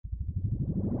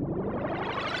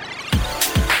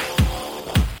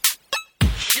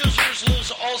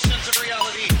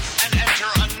reality and enter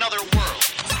another world.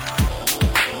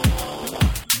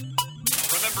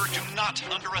 Remember, do not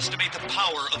underestimate the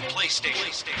power of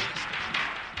PlayStation.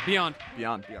 Beyond.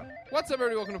 What's up,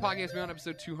 everybody? Welcome to Podcast Beyond,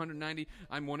 episode 290.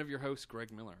 I'm one of your hosts,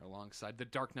 Greg Miller, alongside the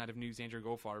Dark Knight of News, Andrew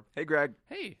Goldfarb. Hey, Greg.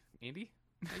 Hey, Andy.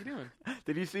 How you doing?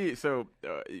 Did you see? So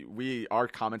our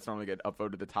comments normally get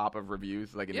upvoted to the top of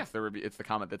reviews. Like, and Yeah. it's the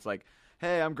comment that's like,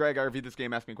 "Hey, I'm Greg. I reviewed this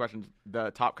game. Ask me questions." The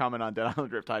top comment on Dead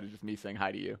Island Riptide is just me saying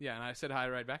hi to you. Yeah, and I said hi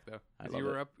right back, though. 'Cause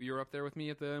love you were up there with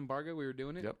me at the embargo. We were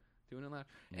doing it. Yep. Doing it live.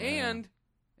 Yeah. And,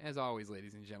 as always,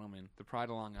 ladies and gentlemen, the pride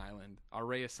of Long Island, our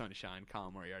ray of sunshine,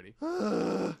 Colin Moriarty.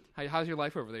 How's your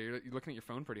life over there? You're looking at your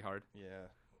phone pretty hard. Yeah.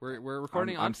 We're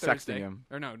recording I'm on Thursday. sexting him.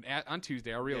 Or no, on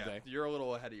Tuesday, our real day. You're a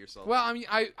little ahead of yourself. Well, I mean,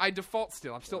 I default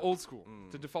still. I'm still old school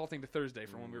to defaulting to Thursday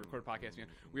for when we record podcast.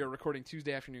 We are recording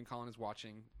Tuesday afternoon. Colin is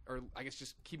watching, or I guess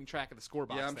just keeping track of the score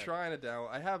box. yeah, I'm there. trying to download.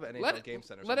 I have an NHL Game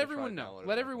Center. So Let I'm gonna everyone try to know. download it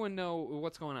Let on my everyone know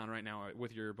what's going on right now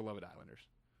with your beloved Islanders.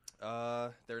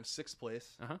 phone. They're in 6th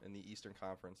place Uh-huh. in the Eastern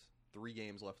Conference. 3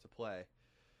 games left to play,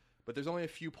 but there's only a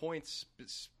few points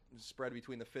spread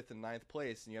between the 5th and 9th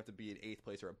place, and you have to be at 8th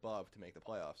place or above to make the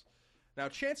playoffs. Now,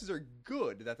 chances are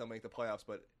good that they'll make the playoffs,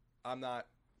 but I'm not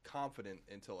confident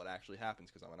until it actually happens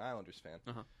because I'm an Islanders fan.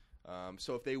 Uh-huh.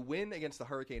 So if they win against the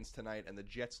Hurricanes tonight and the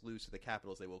Jets lose to the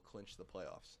Capitals, they will clinch the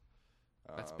playoffs.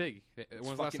 That's big. When It's was the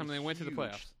last fucking time they went to the huge.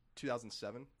 playoffs?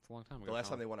 2007. It's a long time ago. The last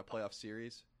time Colin. they won a playoff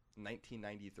series,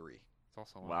 1993. It's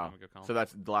also a long Wow. time ago. Colin. So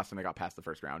that's the last time they got past the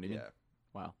first round. You mean? Yeah,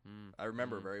 Wow. I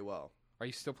remember very well. Are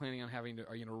you still planning on having to?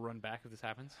 Are you going to run back if this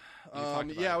happens? You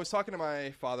talked about Yeah, it. I was talking to my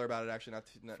father about it actually,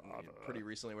 pretty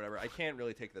recently, whatever. I can't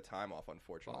really take the time off,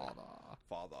 unfortunately.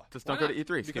 Father. Just Why don't go to not?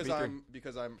 E3. Skip E3.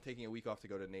 Because I'm taking a week off to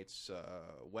go to Nate's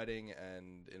wedding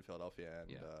and in Philadelphia,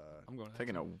 and Yeah. I'm going to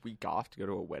Taking a week off to go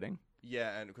to a wedding.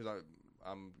 and because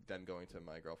I'm then going to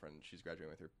my girlfriend. She's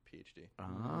graduating with her PhD.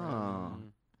 Oh.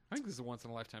 I think this is a once in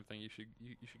a lifetime thing you should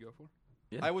go for.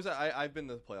 Yeah. I've been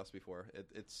to the playoffs before.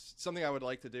 It's something I would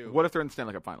like to do. What if they're in the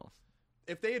Stanley Cup Finals?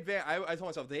 If they advance? I told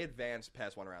myself if they advance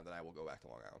past one round, then I will go back to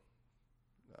Long Island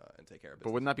and take care of business.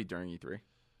 But wouldn't that be during E3?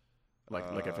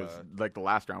 Like if it's like the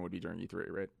last round would be during E3,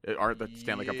 right? Aren't the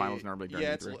Stanley Cup Finals normally during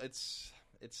yeah, E3? it's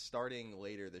starting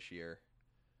later this year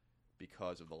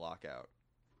because of the lockout.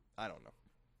 I don't know.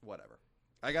 Whatever.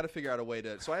 I got to figure out a way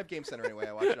to. So I have Game Center anyway.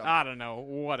 I watch it. I don't know.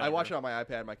 Whatever. I watch it on my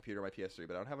iPad, my computer, my PS3,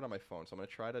 but I don't have it on my phone. So I'm going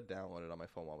to try to download it on my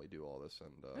phone while we do all this.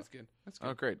 And That's good. That's good.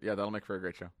 Oh, great. Yeah, that'll make for a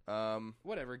great show.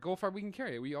 Whatever. Goldfarb, we can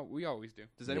carry it. We always do.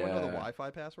 Does anyone know the Yeah.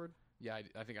 Wi-Fi password? Yeah,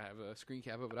 I think I have a screen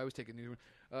cap of it, but I always take a new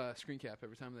screen cap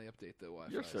every time they update the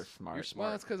Wi-Fi. You're so smart. You're smart.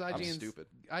 Well, it's because I'm IGN's stupid.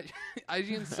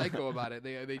 IGN's psycho about it.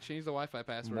 They changed the Wi-Fi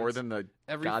password More than the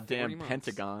every 40 goddamn months.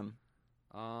 Pentagon.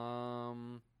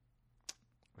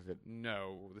 Was it?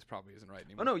 No, this probably isn't right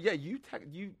anymore. Oh no, yeah, you texted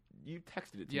it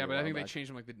to me. Yeah, a but I while think they back. changed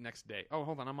them like the next day. Oh,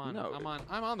 hold on, I'm on. No. I'm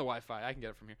on the Wi-Fi. I can get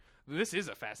it from here. This is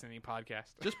a fascinating podcast.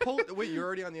 Just pull it. Wait, you're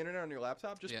already on the internet on your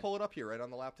laptop? Just Yeah. pull it up here, right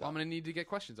on the laptop. Well, I'm gonna need to get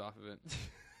questions off of it.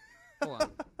 Hold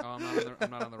on. Oh,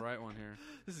 I'm not on the right one here.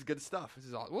 This is good stuff. This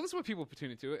is all. Well, this is what people tune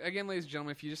into. Again, ladies and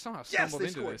gentlemen, if you just somehow Yes, stumbled they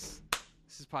into scored. this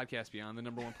is Podcast Beyond, the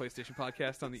 #1 PlayStation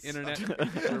podcast on the internet.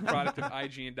 We're a product of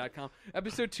IGN.com.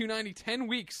 Episode 290, 10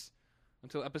 weeks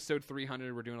until episode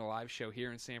 300. We're doing a live show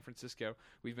here in San Francisco.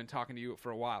 We've been talking to you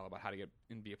for a while about how to get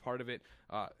and be a part of it.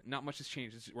 Not much has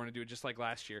changed. We're going to do it just like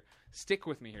last year. Stick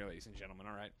with me here, ladies and gentlemen,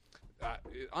 all right?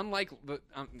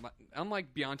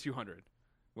 Unlike Beyond 200,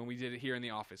 when we did it here in the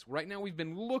office, right now we've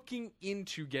been looking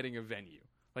into getting a venue.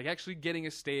 Like actually getting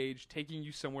a stage, taking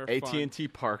you somewhere fun. AT&T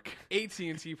Park.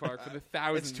 AT&T Park for the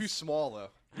thousands. It's too small, though.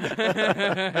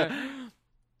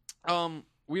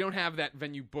 We don't have that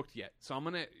venue booked yet. So I'm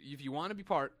going to, if you want to be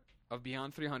part of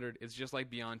Beyond 300, it's just like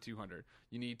Beyond 200.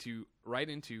 You need to write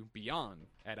into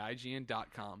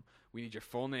beyond@ign.com. We need your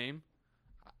full name,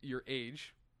 your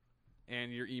age,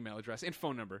 and your email address and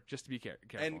phone number, just to be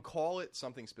careful. And call it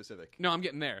something specific. No, I'm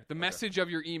getting there. The message of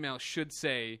your email should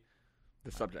say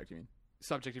The subject, you mean?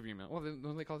 subject of your email. Well,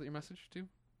 don't they call it your message too?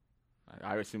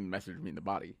 I assume message would mean the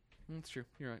body. That's true.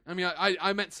 You're right. I mean,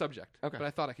 I meant subject. Okay. But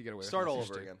I thought I could get away with Start all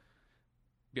message over too. again.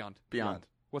 Beyond.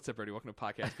 What's up, everybody? Welcome to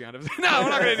Podcast Beyond. No, we're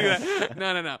not going to do that.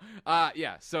 No.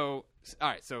 Yeah, so, all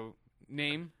right, so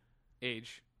name,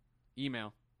 age,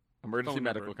 email, Emergency phone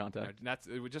medical number. contact. All right, that's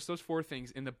just those 4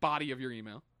 things in the body of your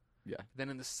email. Yeah. Then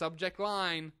in the subject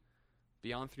line,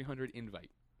 Beyond 300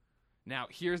 invite. Now,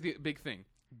 here's the big thing.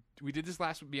 We did this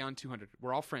last with Beyond 200.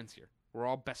 We're all friends here. We're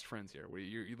all best friends here.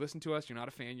 You listen to us. You're not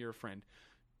a fan. You're a friend.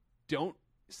 Don't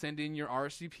send in your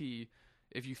RSVP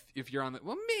if you're on the,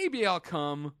 well, maybe I'll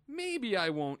come, maybe I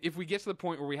won't. If we get to the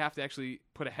point where we have to actually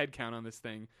put a head count on this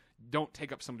thing, don't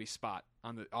take up somebody's spot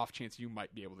on the off chance you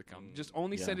might be able to come. Just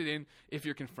only send it in if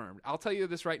you're confirmed. I'll tell you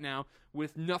this right now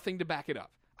with nothing to back it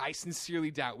up. I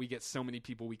sincerely doubt we get so many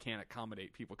people we can't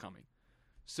accommodate people coming.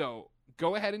 So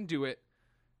go ahead and do it.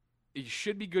 You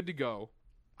should be good to go.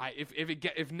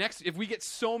 If we get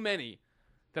so many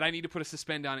that I need to put a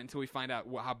suspend on it until we find out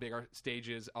how big our stage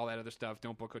is, all that other stuff.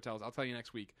 Don't book hotels. I'll tell you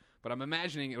next week. But I'm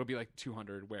imagining it'll be like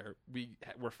 200 where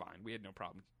we're fine. We had no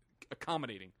problem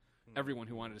accommodating everyone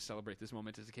who wanted to celebrate this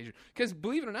momentous occasion. Because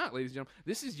believe it or not, ladies and gentlemen,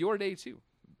 this is your day too.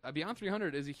 Beyond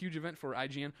 300 is a huge event for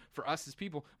IGN, for us as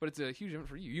people, but it's a huge event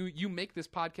for you. You make this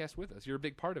podcast with us. You're a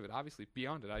big part of it, obviously.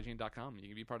 Beyond at IGN.com. You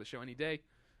can be part of the show any day.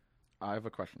 I have a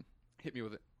question. Hit me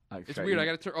with it. Okay. It's weird. I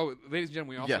got to turn. Oh, ladies and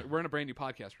gentlemen, we're in a brand new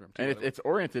podcast room. Too, and it's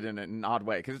oriented in an odd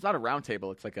way because it's not a round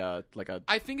table. It's like a.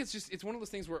 I think it's one of those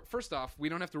things where first off, we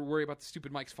don't have to worry about the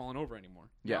stupid mics falling over anymore.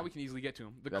 Yeah, now we can easily get to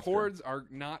them. That's cords are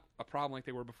not a problem like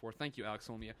they were before. Thank you, Alex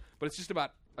Solomia. But it's just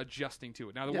about adjusting to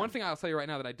it. Now, the one thing I'll tell you right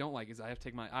now that I don't like is I have to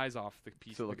take my eyes off the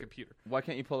piece of the computer. Why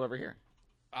can't you pull it over here?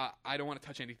 I don't want to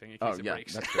touch anything in case it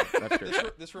breaks. That's true. That's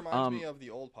true. This reminds me of the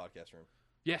old podcast room.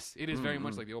 Yes, it is very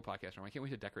much like the old podcast room. I can't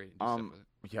wait to decorate it and do stuff with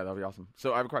it. Yeah, that'll be awesome.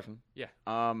 So I have a question. Yeah.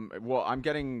 Well, I'm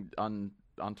getting on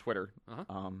Twitter,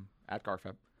 at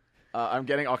Garfeb. I'm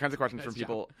getting all kinds of questions from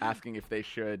people asking if they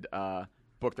should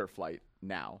book their flight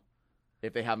now,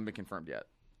 if they haven't been confirmed yet.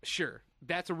 Sure,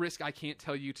 that's a risk I can't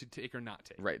tell you to take or not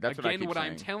take. Right. That's again what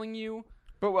I'm telling you.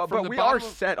 But we are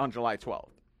set on July 12th.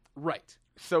 Right.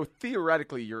 So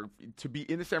theoretically, you're to be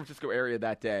in the San Francisco area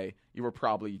that day. You were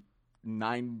probably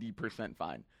 90%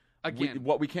 fine. Again,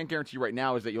 what we can't guarantee right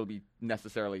now is that you'll be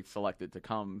necessarily selected to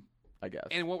come, I guess.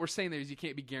 And what we're saying there is you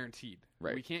can't be guaranteed.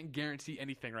 Right. We can't guarantee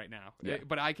anything right now. Yeah.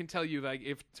 But I can tell you, like,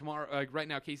 if tomorrow, like right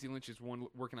now, Casey Lynch is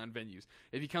working on venues.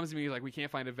 If he comes to me like, we can't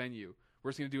find a venue,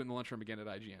 we're just going to do it in the lunchroom again at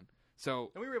IGN.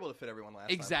 So, and we were able to fit everyone last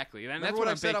exactly. time. And that's what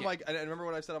I said. I remember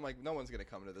when I said, I'm like, no one's going to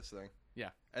come to this thing. Yeah.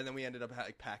 And then we ended up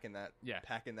packing that. Yeah.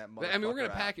 Packing that. I mean, we're going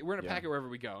to pack it. We're going to pack it wherever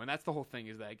we go, and that's the whole thing.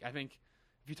 Is that I think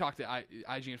if you talk to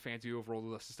IGN fans who have rolled the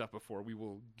list of stuff before, we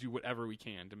will do whatever we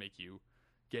can to make you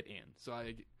get in. So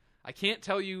I can't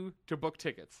tell you to book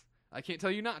tickets. I can't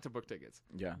tell you not to book tickets.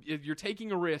 Yeah. If you're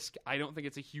taking a risk, I don't think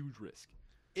it's a huge risk.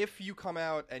 If you come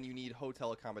out and you need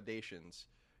hotel accommodations,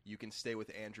 you can stay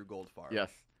with Andrew Goldfarb.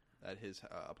 Yes. At his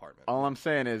apartment. All I'm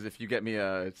saying is, if you get me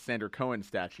a Sander Cohen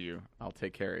statue, I'll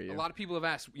take care of you. A lot of people have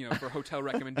asked, for hotel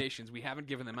recommendations. We haven't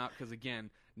given them out because, again,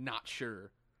 not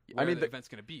sure where the event's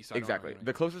going to be. So exactly.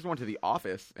 The closest one to the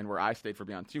office and where I stayed for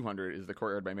Beyond 200 is the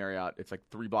Courtyard by Marriott. It's like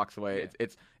 3 blocks away. Yeah.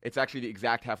 It's actually the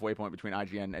exact halfway point between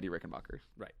IGN and Eddie Rickenbackers.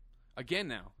 Right. Again,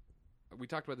 now, we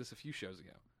talked about this a few shows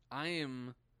ago. I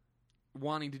am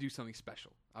wanting to do something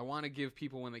special. I want to give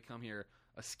people, when they come here,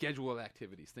 a schedule of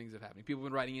activities, things that are happening. People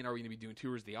have been writing in, are we going to be doing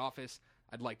tours of the office?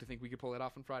 I'd like to think we could pull that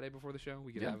off on Friday before the show.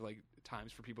 We could have like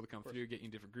times for people to come through, get you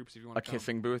in different groups if you want to come. A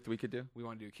kissing booth we could do? We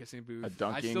want to do a kissing booth. A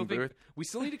dunking booth? We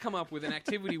still need to come up with an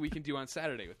activity we can do on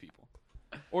Saturday with people.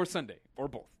 Or Sunday, or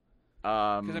both.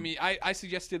 Because, I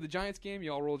suggested the Giants game.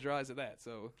 You all rolled your eyes at that.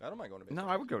 So I don't mind going to baseball.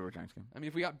 No, I would go to a Giants game. I mean,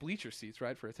 if we got bleacher seats,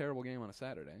 right, for a terrible game on a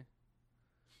Saturday.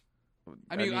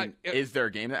 Is there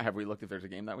a game have we looked if there's a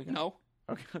game that weekend? No.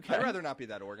 Okay. I'd rather not be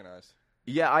that organized.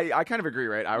 Yeah, I kind of agree,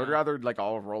 right? I would rather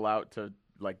all roll out to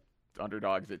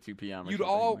underdogs at 2 p.m.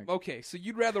 So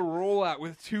you'd rather roll out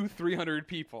with 200-300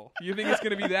 people. You think it's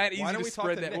going to be that easy to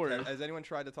spread that word? Has anyone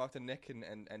tried to talk to Nick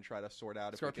and try to sort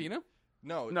out Scarpino?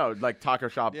 No, like Taco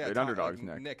Shop at Underdogs.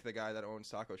 Nick, the guy that owns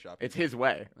Taco Shop. It's his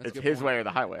way. It's his way or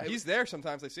the highway. He's there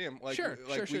sometimes. I see him. Sure.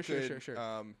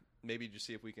 Maybe just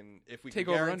see if we can take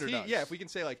over Underdogs. Yeah, if we can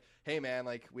say hey man,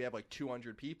 we have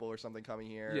 200 people or something coming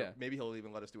here. Yeah. Maybe he'll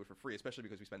even let us do it for free, especially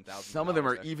because we spend thousands. Some of them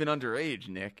are even underage,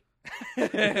 Nick.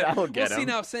 I'll get them. See,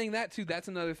 now saying that too, that's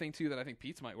another thing too that I think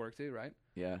Pete's might work too, right?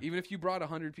 Yeah. Even if you brought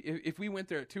 100, if we went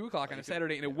there at 2:00 on a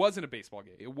Saturday and it wasn't a baseball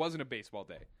game, it wasn't a baseball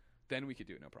day, then we could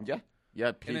do it, no problem.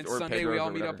 Yeah. Pete, and then or Sunday Pedro's we all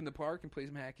or meet whatever. up in the park and play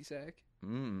some hacky sack.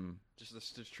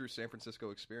 Just this true San Francisco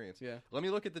experience. Yeah. Let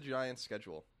me look at the Giants'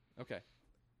 schedule. Okay.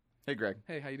 Hey, Greg.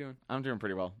 Hey, how you doing? I'm doing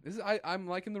pretty well. I'm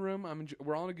liking the room.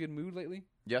 We're all in a good mood lately.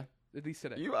 Yeah. At least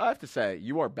today. I have to say,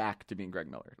 you are back to being Greg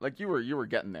Miller. You were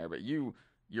getting there, but your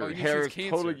hair is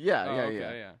totally yeah.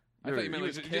 I thought you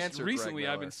meant just recently.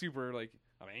 I've been super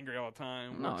I'm angry all the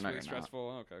time. No, it's really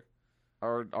stressful. Okay.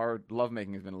 Our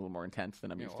lovemaking has been a little more intense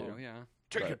than I'm used to. Yeah.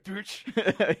 Take Right. it, bitch.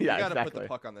 You yeah, got to exactly. put the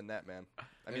puck on the net, man.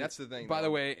 I mean, that's the thing. By though.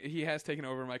 the way, he has taken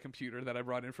over my computer that I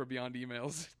brought in for Beyond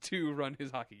Emails to run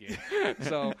his hockey game.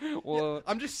 So, well,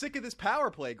 I'm just sick of this power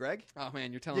play, Greg. oh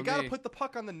man, you're telling You got me. to put the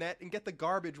puck on the net and get the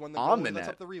garbage when the On goalie the lets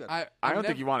net. up the rebound. I I'm don't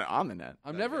think nev- you want it on the net.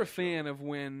 I'm No, never yeah, a fan of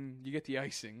when you get the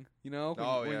icing. You know, when,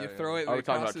 Oh, when yeah, you yeah. throw it. Are and we it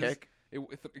talking about crosses- kick?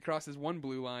 It crosses one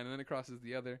blue line and then it crosses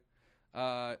the other.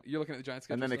 You're looking at the Giants.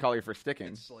 And then they schedule call you for sticking.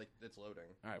 It's like it's loading.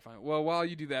 still? All right, fine. Well, while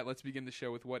you do that, let's begin the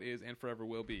show with what is and forever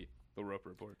will be the Roper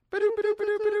Report.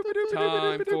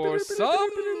 Time for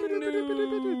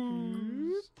some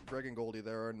news. Greg and Goldie,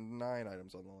 there are 9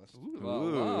 items on the list. Ooh,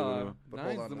 Ooh. But Nine's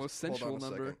hold on the a- most hold on sensual a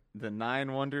number. second. The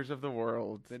 9 wonders of the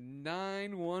world. The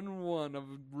 911 of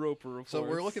Roper Report. So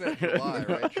we're looking at July,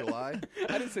 right? July.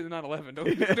 I didn't say the 911.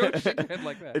 Don't shake your head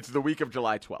like that. It's the week of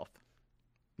July 12th,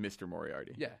 Mr.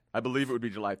 Moriarty. Yeah. I believe it would be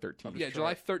July 13th. Yeah,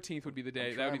 July 13th would be the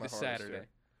day. I'm That would be trying the my hardest Saturday. here.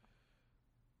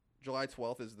 July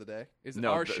 12th is the day. Is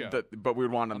No, our the- show. but we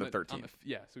would want it on the 13th.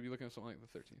 Yeah, so we'd be looking at something like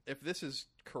the 13th. If this is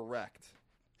correct,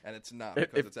 and it's not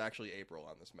If- because it's actually April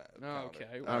on this calendar.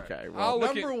 Okay. All right. Okay, I'll well,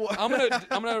 look Number at,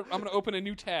 one. I'm gonna open a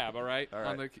new tab. All right, All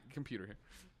on the right. computer here.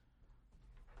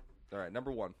 All right,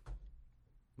 number 1.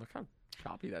 look how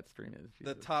choppy that stream is.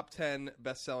 The Jesus. top 10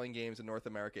 best-selling games in North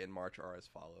America in March are as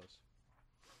follows.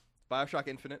 BioShock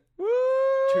Infinite, Woo!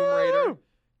 Tomb Raider,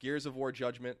 Gears of War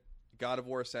Judgment, God of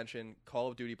War Ascension, Call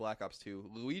of Duty Black Ops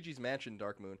 2, Luigi's Mansion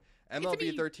Dark Moon,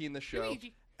 MLB 13 The Show,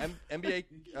 NBA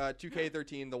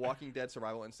 2K13, The Walking Dead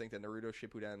Survival Instinct, and Naruto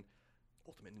Shippuden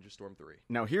Ultimate Ninja Storm 3.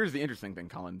 Now, here's the interesting thing,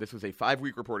 Colin. This was a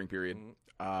 5-week reporting period.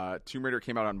 Tomb Raider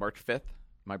came out on March 5th,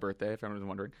 my birthday, if anyone was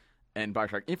wondering. And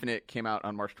BioShock Infinite came out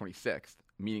on March 26th,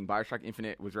 meaning BioShock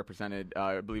Infinite was represented,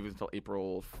 I believe it was until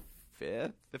April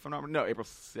 5th, if I'm not wrong. No, April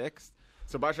 6th.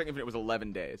 So BioShock Infinite was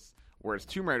 11 days, whereas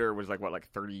Tomb Raider was like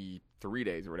 33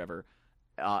 days or whatever.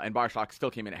 And BioShock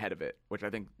still came in ahead of it, which I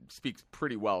think speaks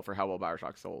pretty well for how well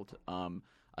BioShock sold.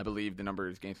 I believe the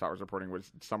numbers GameSpot was reporting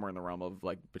was somewhere in the realm of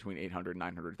like between 800 and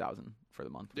 900,000 for the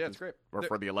month. Yeah, which it's is- great. Or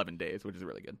for the 11 days, which is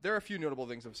really good. There are a few notable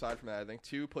things aside from that, I think.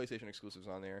 2 PlayStation exclusives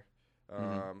on there.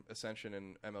 Ascension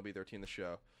and MLB 13 The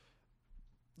Show.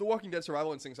 The Walking Dead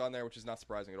Survival Instinct's on there, which is not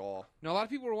surprising at all. Now, a lot of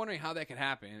people were wondering how that could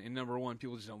happen. And number one,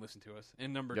 people just don't listen to us.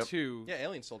 And number Yep. two, Yeah,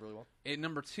 Alien sold really well.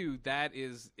 that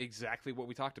is exactly what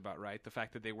we talked about, right? The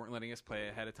fact that they weren't letting us play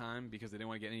ahead of time because they didn't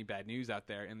want to get any bad news out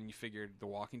there. And then you figured the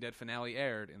Walking Dead finale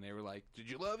aired, and they were like, "Did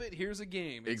you love it? Here's a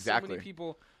game." And So Exactly. many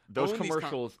people. Those own these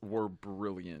commercials were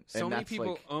brilliant. So and many that's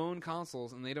people like, own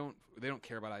consoles, and they don't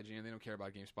care about IGN, they don't care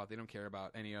about GameSpot, they don't care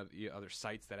about any other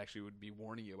sites that actually would be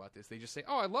warning you about this. They just say,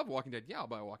 "Oh, I love Walking Dead. Yeah, I'll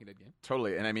buy a Walking Dead game."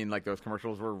 totally. And I mean, like, those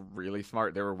commercials were really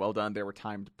smart. They were well done. They were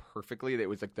timed perfectly. It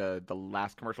was like the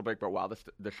last commercial break, but while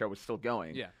the show was still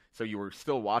going. Yeah. So you were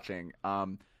still watching.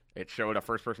 It showed a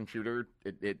first-person shooter.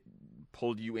 It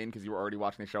pulled you in because you were already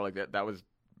watching the show. Like, that was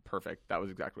perfect. That was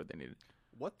exactly what they needed.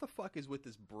 What the fuck is with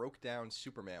this broke down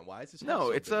Superman? Why is this? No,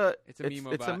 so it's big? a It's a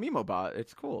Mimo it's bot. a Mimo bot.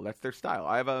 It's cool. That's their style.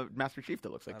 I have a Master Chief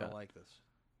that looks like I that. don't like this.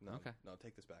 No, Okay. no,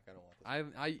 take this back. I don't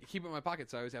want this. I keep it in my pocket,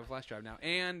 so I always have a flash drive now.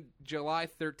 And July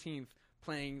 13th,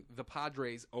 playing the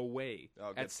Padres away Oh,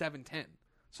 good. at 7:10.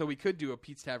 So we could do a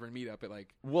Pete's Tavern meetup at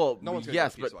like. Well, No one's gonna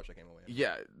yes, go to but watch that game away.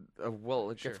 yeah.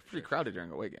 Well, it Sure, gets pretty sure. crowded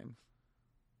during away games.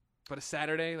 But a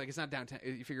Saturday, like it's not downtown.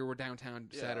 You figure we're downtown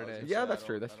Yeah, Saturday. I was Yeah, say, that's I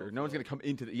true. don't- That's I true. don't No one's feel gonna come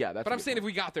into the. Yeah, that's. But a I'm good saying if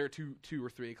point. we got there at 2 or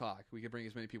 3 o'clock, we could bring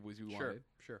as many people as we Sure, wanted.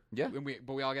 sure. Yeah.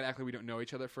 But we all get to act like we don't know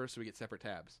each other first, so we get separate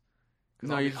tabs. 'Cause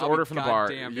No, I'll you be- just I'll be order from the bar.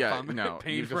 goddamned Yeah, if I'm no,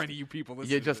 paying you for just- any of you people. You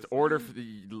listening to just this. order.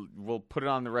 We'll put it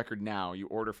on the record now. You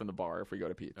order from the bar if we go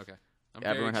to Pete's. Okay. I'm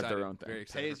Everyone very has their excited, own thing. Very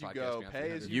excited Pay as for you Podcast go, Beyond pay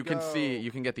as 300. You can go. see.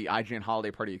 You can get the IGN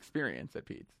holiday party experience at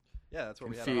Pete's. Yeah, that's what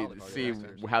we And had. at Holiday Party see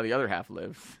last year. how the other half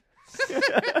lives.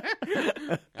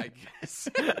 I guess.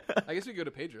 I guess we go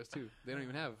to Pedro's too. They don't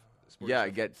even have sports Yeah,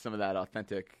 stuff. get some of that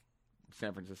authentic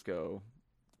San Francisco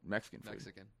Mexican food.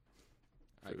 Mexican.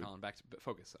 All right, Food. Colin, back to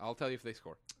focus. I'll tell you if they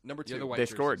score. Number You're the 2, white They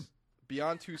jerseys. scored.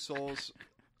 Beyond Two Souls.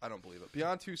 I don't believe it.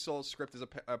 Beyond Two Souls script is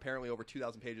apparently over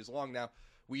 2,000 pages long now.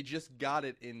 We just got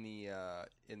it in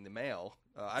the mail.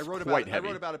 I wrote quite about it. heavy.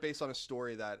 I wrote about it based on a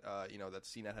story that that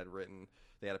CNET had written.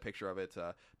 They had a picture of it.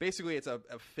 Basically, it's a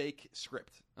fake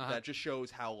script that just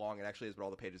shows how long it actually is, but all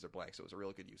the pages are blank. So it was a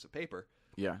really good use of paper.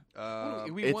 Yeah,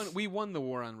 We won the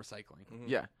war on recycling.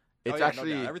 yeah. Oh, It's yeah, no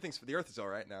actually. doubt. Everything's the Earth is all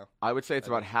right now. I would say it's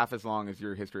about half as long as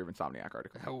your History of Insomniac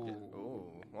article.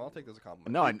 Oh, well, I'll take this as a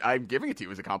compliment. No, I'm giving it to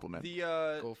you as a compliment. The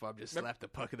Goldfob just slapped the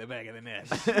puck in the back of the net.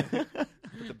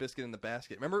 put the biscuit in the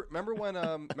basket. Remember when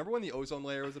the ozone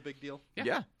layer was a big deal?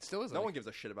 Yeah. Still is. No one gives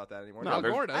a shit about that anymore. No, Al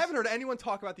there's- Gore does. I haven't heard anyone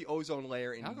talk about the ozone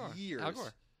layer in Al Gore. years. Al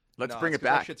Gore. Let's No, bring it's it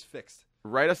 'cause That back. shit's fixed.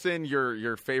 Write us in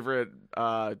your favorite.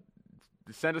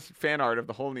 Send us fan art of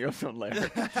the hole in the ozone layer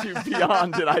to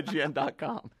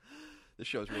beyond@ign.com. This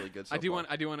show's really good. So I do far.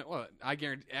 want. Well, I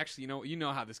guarantee. Actually, you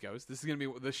know how this goes. This is gonna be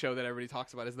the show that everybody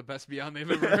talks about as the best Beyond they've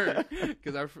ever heard.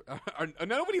 Because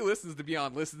nobody listens to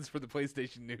Beyond. Listens for the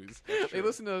PlayStation news. They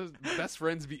listen to best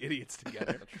friends be idiots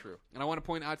together. That's true. And I want to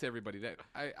point out to everybody that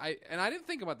I didn't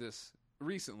think about this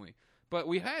recently, but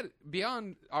we had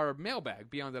Beyond our mailbag,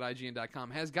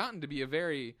 beyond@ign.com, has gotten to be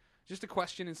just a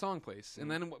question in song place. And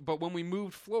then, but when we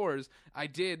moved floors, I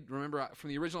did remember from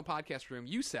the original podcast room,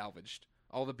 you salvaged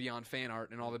all the Beyond fan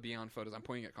art and all the Beyond photos. I'm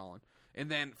pointing at Colin. And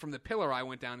then from the pillar, I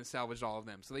went down and salvaged all of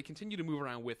them. So they continue to move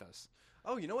around with us.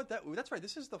 Oh, you know what? That's right.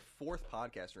 This is the 4th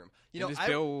podcast room. In this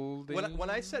building. When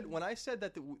I said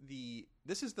that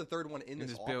this is the 3rd one in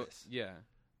this office. Yeah.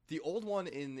 The old one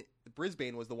in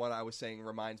Brisbane was the one I was saying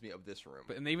reminds me of this room.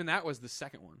 And even that was the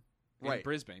second one. In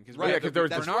Brisbane. Because there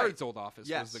was Bernard's old office.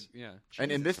 Yes. Was Jesus.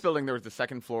 And in this building, there was the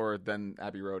 2nd floor, then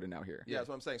Abbey Road, and now here. Yeah, that's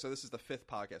what I'm saying. So this is the 5th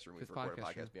podcast room we've recorded a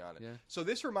podcast room. Beyond it. Yeah. So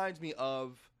this reminds me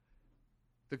of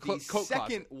the coat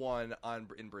second closet. one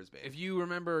in Brisbane. If you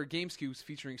remember Game Scoops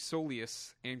featuring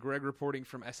Solius and Greg reporting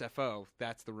from SFO,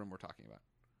 that's the room we're talking about.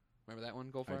 Remember that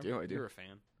one, Goldfarb? I do. You're a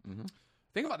fan. Mm-hmm.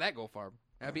 Think about that, Goldfarb.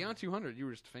 At Beyond 200, you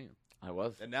were just a fan. I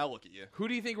was. And now look at you. Who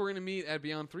do you think we're going to meet at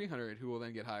Beyond 300 who will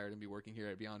then get hired and be working here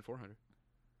at Beyond 400?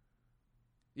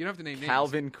 You don't have to name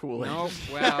Calvin names. Coolidge. No,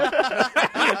 well.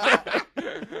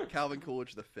 Calvin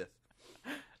Coolidge the 5th.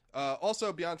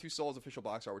 Also, Beyond Two Souls official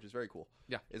box art, which is very cool.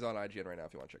 Yeah. Is on IGN right now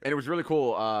if you want to check it out. And it was really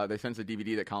cool. They sent us a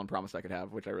DVD that Colin promised I could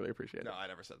have, which I really appreciate. No, I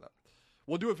never said that.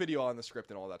 We'll do a video on the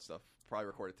script and all that stuff. Probably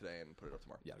record it today and put it up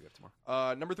tomorrow. Yeah, we'll get it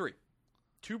tomorrow. Number 3.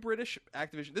 2 British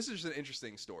Activision... This is just an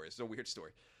interesting story. It's a weird story.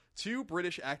 2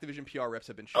 British Activision PR reps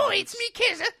have been charged... Oh, it's me,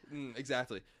 Kizza!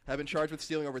 Exactly. Have been charged with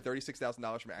stealing over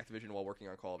 $36,000 from Activision while working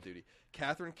on Call of Duty.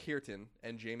 Catherine Kearton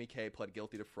and Jamie Kay pled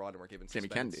guilty to fraud and were given Jamie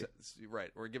Kennedy.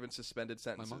 were given suspended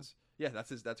sentences. mom? Yeah,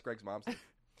 that's Greg's mom's name.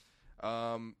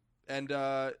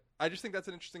 I just think that's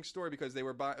an interesting story because they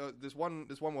were this one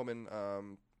woman,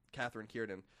 Catherine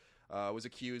Kearton, was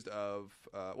accused of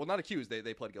not accused,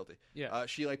 they pled guilty. Yeah.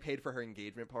 She paid for her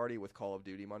engagement party with Call of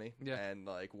Duty money. Yeah. And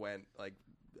went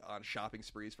on shopping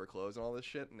sprees for clothes and all this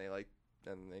shit, and they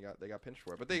got pinched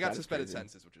for it. But they got That is suspended crazy.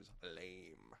 sentences, which is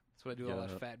lame. That's what I do with all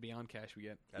that fat Beyond cash we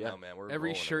get. I know, man. We're Every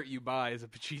rolling shirt you buy is a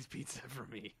cheese pizza for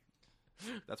me.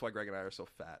 it. That's why Greg and I are so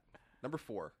fat. Number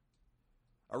 4.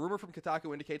 A rumor from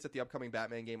Kotaku indicates that the upcoming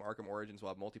Batman game Arkham Origins will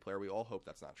have multiplayer. We all hope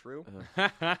that's not true.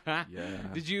 Yeah.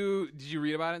 Did you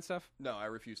read about it and stuff? No, I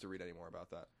refuse to read any more about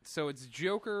that. So it's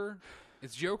Joker,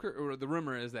 or the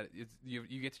rumor is that you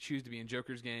get to choose to be in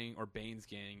Joker's gang or Bane's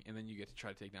gang, and then you get to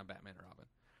try to take down Batman or Robin.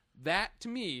 That, to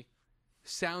me,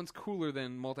 sounds cooler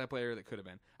than multiplayer that could have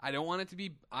been. I don't want it to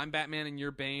be I'm Batman and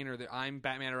you're Bane, or that I'm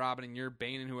Batman or Robin and you're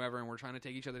Bane and whoever, and we're trying to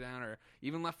take each other down, or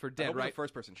even Left 4 I Dead, hope it's right? a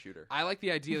first-person shooter. I like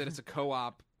the idea that it's a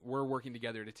co-op. We're working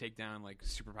together to take down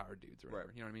superpowered dudes or whatever.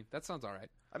 Right. You know what I mean? That sounds all right.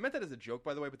 I meant that as a joke,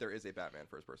 by the way, but there is a Batman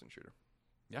first-person shooter.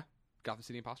 Yeah. Gotham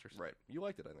City Imposters. Right. You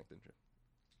liked it, I think, didn't you?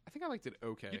 I think I liked it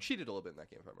okay. You cheated a little bit in that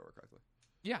game, if I remember correctly.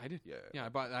 Yeah, I did. Yeah.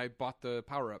 I bought the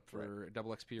power up for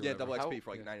double XP. Or Yeah, whatever. double XP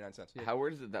How- for 99 cents. How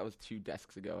weird is it? That was 2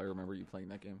 desks ago. I remember you playing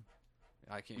that game.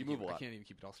 I can't. You move a lot. I can't even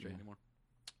keep it all straight anymore.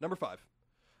 Number 5.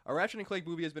 A Ratchet & Clank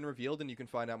movie has been revealed, and you can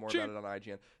find out more about it on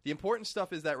IGN. The important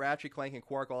stuff is that Ratchet, Clank, and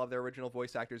Quark all have their original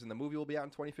voice actors, and the movie will be out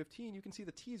in 2015. You can see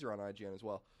the teaser on IGN as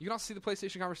well. You can also see the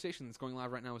PlayStation conversation that's going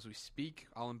live right now as we speak.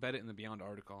 I'll embed it in the Beyond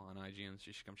article on IGN, so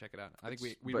you should come check it out. I think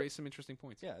we But- raised some interesting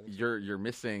points. Yeah, I think so. You're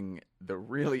missing the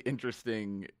really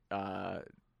interesting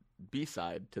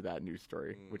B-side to that news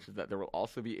story, which is that there will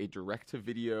also be a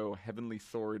direct-to-video Heavenly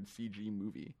Sword CG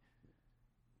movie.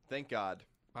 Thank God.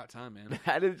 About time, man.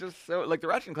 That is just so the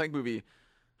Ratchet and Clank movie.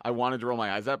 I wanted to roll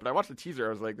my eyes at, but I watched the teaser. I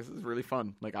was like, this is really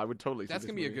fun. I would totally. That's see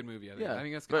gonna this be a movie. good movie. I think. Yeah, I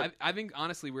think that's. but- I think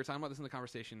honestly, we were talking about this in the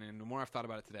conversation, and the more I've thought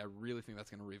about it today, I really think that's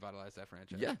gonna revitalize that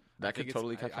franchise. Yeah, that I could think it's-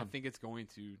 totally catch I on. think it's going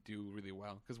to do really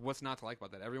well because what's not to like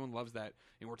about that? Everyone loves that,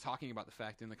 and we're talking about the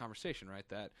fact in the conversation, right?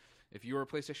 That if you were a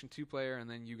PlayStation 2 player and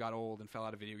then you got old and fell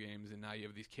out of video games, and now you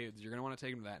have these kids, you're gonna want to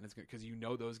take them to that, and it's because you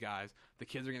know those guys. The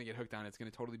kids are gonna get hooked on it. It's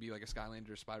gonna totally be like a Skylander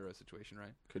or Spyro situation,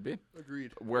 right? Could be.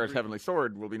 Agreed. Whereas Agreed. Heavenly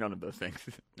Sword will be none of those things.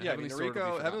 Yeah, Heavenly Sword would be Noriko,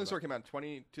 forgotten Heavenly about. Sword came out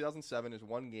in 2007. Is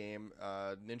one game.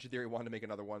 Ninja Theory wanted to make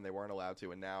another one. They weren't allowed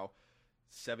to, and now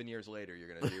 7 years later, you're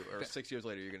gonna do, or 6 years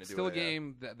later, you're gonna do. Still a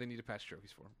game that they need to patch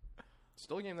trophies for.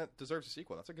 Still a game that deserves a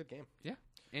sequel. That's a good game. Yeah,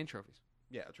 and trophies.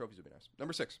 Yeah, trophies would be nice.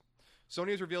 Number 6.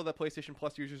 Sony has revealed that PlayStation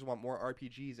Plus users want more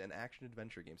RPGs and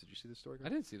action-adventure games. Did you see this story, I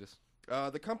Greg? didn't see this.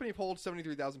 The company polled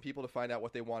 73,000 people to find out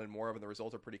what they wanted more of, and the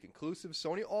results are pretty conclusive.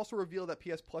 Sony also revealed that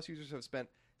PS Plus users have spent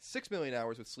 6 million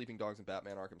hours with Sleeping Dogs and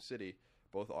Batman Arkham City,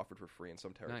 both offered for free in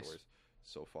some territories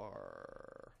so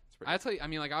far. I tell you, I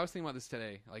mean, like I was thinking about this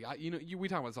today. Like, we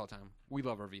talk about this all the time. We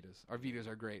love our Vitas. Our Vitas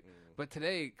are great. But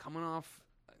today, coming off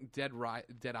Dead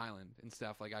Island and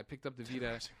stuff, like I picked up the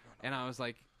Vita, and I was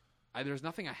like, there's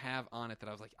nothing I have on it that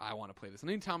I was like, I want to play this. And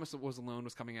then Thomas Was Alone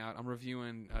was coming out. I'm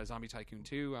reviewing Zombie Tycoon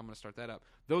 2. I'm going to start that up.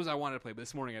 Those I wanted to play, but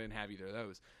this morning I didn't have either of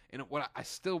those. And what I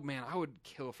still, man, I would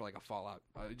kill for like a Fallout,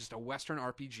 just a Western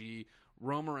RPG.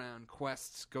 Roam around,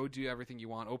 quests, go do everything you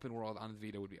want. Open world on the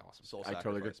Vita would be awesome. Soul I Sacrifice,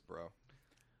 totally agree. bro.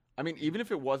 I mean, even if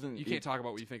it wasn't, You can't talk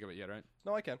about what you think of it yet, right?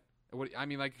 No, I can. I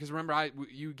mean, like, because remember,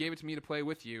 you gave it to me to play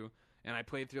with you, and I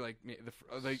played through like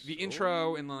the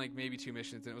intro and like maybe 2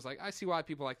 missions, and it was like, I see why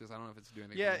people like this. I don't know if it's doing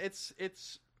anything. Yeah, it's.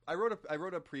 I wrote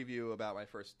a preview about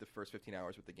the first 15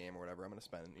 hours with the game or whatever. I'm going to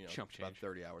spend about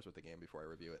 30 hours with the game before I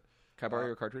review it. Can I borrow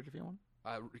your cartridge if you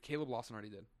want? Caleb Lawson already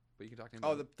did, but you can talk to him.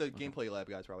 Oh, the Gameplay Lab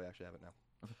guys probably actually have it now.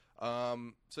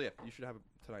 Okay. So yeah, you should have it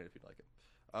tonight if you'd like it.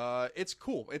 It's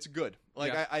cool. It's good.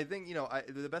 Like Yeah. I think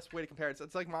the best way to compare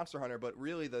it's like Monster Hunter, but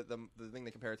really the thing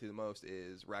they compare it to the most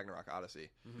is Ragnarok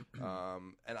Odyssey.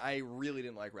 And I really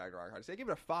didn't like Ragnarok Odyssey. I gave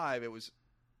it a 5. It was,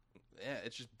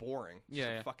 it's just boring. It's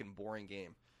just a fucking boring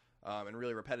game. And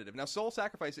really repetitive. Now, Soul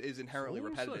Sacrifice is inherently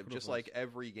repetitive, just like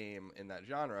every game in that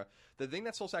genre. The thing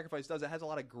that Soul Sacrifice does, it has a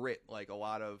lot of grit, like a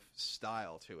lot of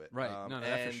style to it. Right.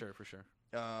 That for sure.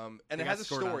 And it has a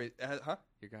story.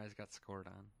 Your guys got scored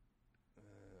on.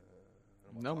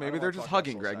 No, maybe they're just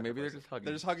hugging, Greg. Maybe they're just hugging.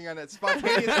 They're just hugging on that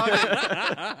spontaneous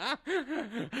hugging.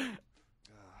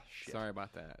 Shit. Sorry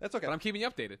about that. That's okay. But I'm keeping you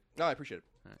updated. No, I appreciate it.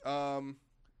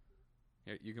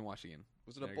 Here, you can watch again.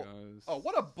 Was it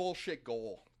what a bullshit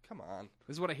goal. Come on.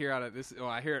 This is what I hear out of this. Oh,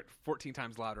 I hear it 14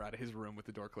 times louder out of his room with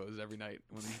the door closed every night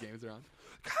when these games are on.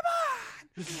 Come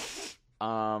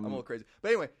on. I'm a little crazy.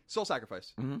 But anyway, Soul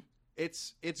Sacrifice. Mm-hmm.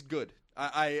 It's good.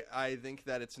 I think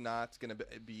that it's not going to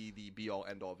be the be-all,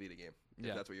 end-all Vita game,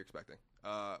 if that's what you're expecting.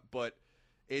 But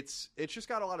it's just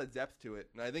got a lot of depth to it,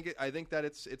 and I think that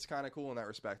it's kind of cool in that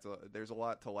respect. There's a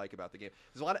lot to like about the game.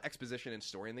 There's a lot of exposition and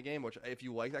story in the game, which if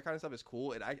you like that kind of stuff is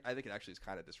cool. I think it actually is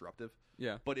kind of disruptive.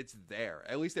 Yeah. But it's there.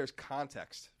 At least there's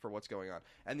context for what's going on,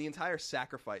 and the entire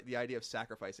the idea of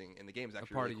sacrificing in the game is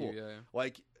actually really cool. Yeah.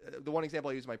 Like the one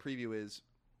example I use in my preview is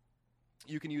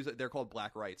you can use they're called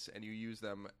black rights, and you use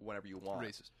them whenever you want.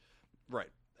 Racist. Right.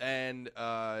 And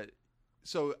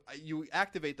so you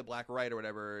activate the black right or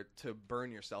whatever to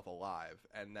burn yourself alive,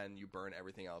 and then you burn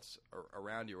everything else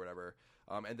around you or whatever,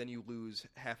 and then you lose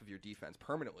half of your defense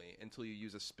permanently until you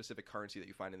use a specific currency that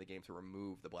you find in the game to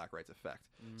remove the black right's effect.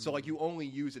 So like you only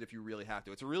use it if you really have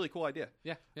to. It's a really cool idea.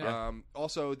 Yeah.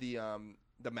 Also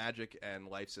the magic and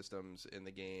life systems in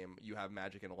the game, you have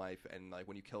magic and life, and like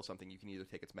when you kill something, you can either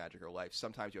take its magic or life.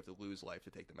 Sometimes you have to lose life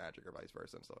to take the magic, or vice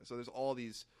versa and stuff. So there's all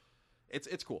these.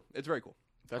 It's cool. It's very cool.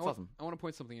 That's awesome. I want to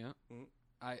point something out.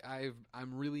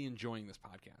 I'm really enjoying this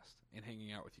podcast and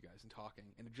hanging out with you guys and talking,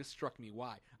 and it just struck me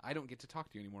why I don't get to talk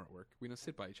to you anymore at work. We don't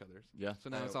sit by each other. Yeah. So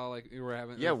now it's all like we're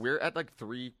having. Yeah, we're at like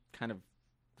 3 kind of.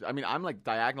 I mean, I'm like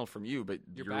diagonal from you, but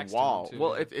Your your back's wall. to him, too,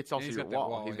 Well, yeah. it's also And he's your got that wall.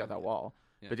 wall, He's got yeah. that wall,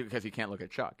 Yeah. but because he can't look at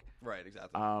Chuck. Right.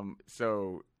 Exactly.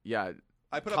 So yeah.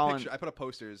 I put Colin- up picture. I put up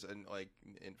posters and like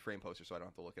in frame posters, so I don't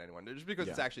have to look at anyone. Just because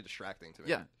it's actually distracting to me.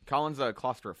 Yeah, Colin's a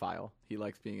claustrophile. He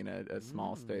likes being in a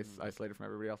small space, isolated from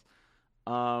everybody else.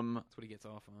 That's what he gets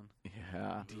off on.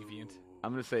 Yeah. Deviant.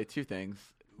 I'm going to say 2 things.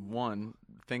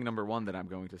 Thing number 1 that I'm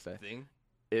going to say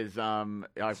is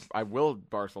I will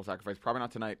bar Soul Sacrifice. Probably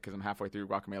not tonight because I'm halfway through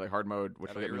Guacamelee Hard Mode,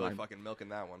 which will You're get me really mine. fucking milking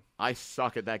that one. I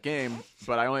suck at that game,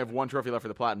 but I only have 1 trophy left for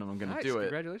the platinum. I'm going to Nice, do it.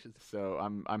 congratulations. So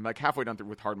I'm like halfway done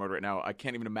with Hard Mode right now. I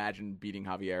can't even imagine beating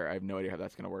Javier. I have no idea how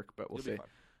that's going to work, but we'll You'll be see.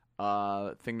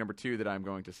 fine. Thing number 2 that I'm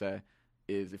going to say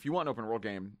is if you want an open world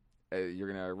game,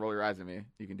 you're going to roll your eyes at me.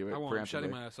 You can do it I won't. I'm preemptively.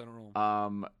 shutting my ass. I don't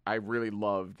roll. I really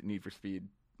loved Need for Speed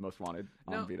Most Wanted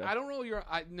on No, Vita. I don't roll your.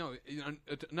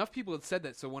 Enough people had said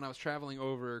that. So when I was traveling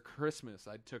over Christmas,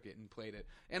 I took it and played it,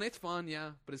 and it's fun,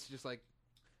 yeah. But it's just like,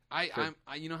 Sure.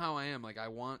 you know how I am. Like I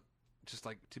want just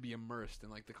like to be immersed,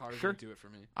 and like the cars Sure. don't do it for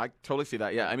me. I totally see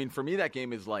that. Yeah, I mean, for me, that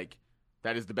game is like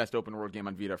that is the best open world game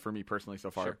on Vita for me personally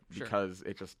so far Sure. because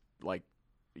it just like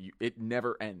it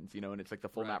never ends, and it's like the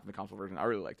full Right. map from the console version. I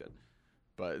really liked it.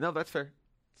 But no, that's fair.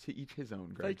 To each his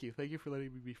own. Greg. Thank you for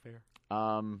letting me be fair.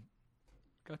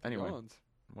 Got the Anyway. yawns.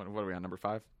 What are we on? Number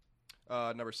 5?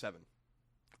 Number 7.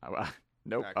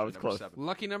 Nope, Actually, I was number close. 7.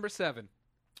 Lucky number 7.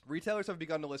 Retailers have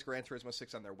begun to list Gran Turismo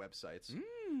 6 on their websites,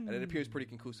 and it appears pretty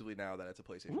conclusively now that it's a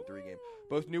PlayStation 3 game.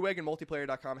 Both Newegg and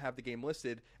Multiplayer.com have the game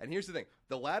listed, and here's the thing.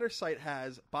 The latter site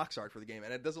has box art for the game,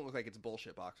 and it doesn't look like it's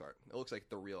bullshit box art. It looks like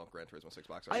the real Gran Turismo 6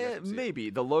 box art. You guys can see it. Maybe.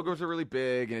 The logos are really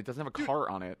big, and it doesn't have a cart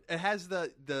on it. It has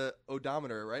the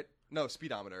odometer, right? No,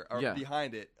 speedometer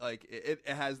behind it. Like it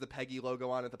has the Peggy logo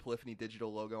on it, the Polyphony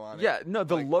Digital logo on it. Yeah, no,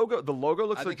 the logo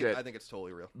looks legit. I think it's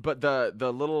totally real. But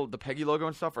the Peggy logo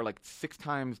and stuff are like 6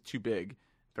 times too big.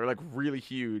 They're like really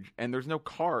huge, and there's no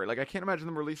car. Like I can't imagine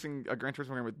them releasing a Gran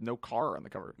Turismo game with no car on the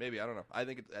cover. Maybe, I don't know. I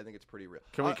think it's pretty real.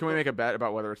 Can we make a bet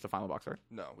about whether it's the final box art?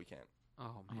 No, we can't. Oh,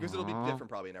 man. Because it'll be different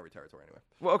probably in every territory anyway.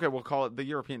 Well, okay, we'll call it the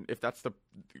European. If that's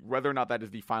whether or not that is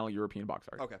the final European box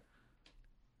art. Okay.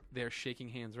 They're shaking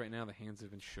hands right now. The hands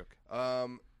have been shook.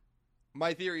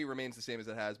 My theory remains the same as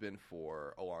it has been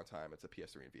for a long time. It's a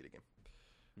PS3 and Vita game.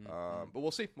 But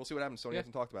we'll see. We'll see what happens. Sony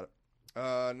hasn't talked about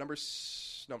it. Number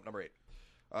 8.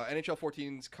 NHL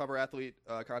 14's cover athlete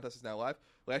contest is now live.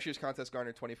 Last year's contest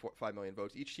garnered 25 million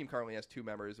votes. Each team currently has 2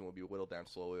 members and will be whittled down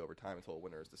slowly over time until a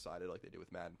winner is decided, like they do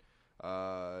with Madden.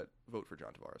 Vote for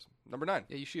John Tavares. Number 9.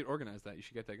 Yeah, you should organize that. You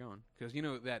should get that going. Because you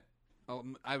know that,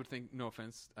 I would think, no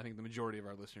offense, I think the majority of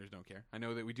our listeners don't care. I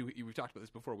know that we've talked about this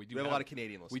before. We have a lot of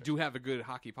Canadian listeners. We do have a good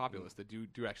hockey populace that do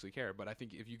actually care. But I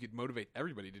think if you could motivate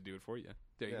everybody to do it for you,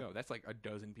 there you go. That's like a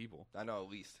dozen people. I know, at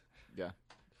least. Yeah.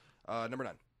 Number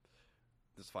 9.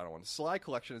 This is the final one. The Sly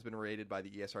Collection has been rated by the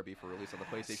ESRB for release on the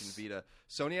PlayStation Vita.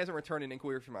 Sony hasn't returned an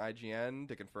inquiry from IGN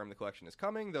to confirm the collection is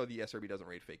coming, though the ESRB doesn't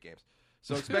rate fake games.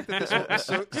 So expect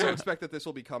that this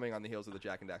will be coming on the heels of the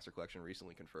Jak and Daxter collection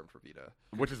recently confirmed for Vita.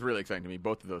 Which is really exciting to me.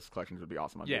 Both of those collections would be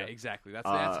awesome on Yeah, Vita. exactly. That's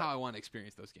how I want to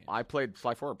experience those games. I played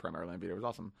Sly 4 primarily on Vita. It was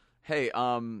awesome. Hey,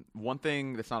 one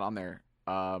thing that's not on there,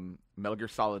 Metal Gear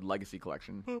Solid Legacy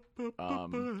Collection.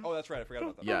 Oh, that's right. I forgot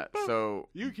about that. Yeah, so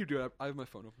You keep doing it. I have my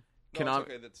phone open. No, it's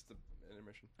okay. That's the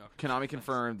intermission. Okay. Konami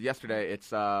confirmed yesterday.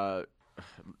 It's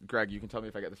Greg, you can tell me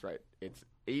if I get this right. It's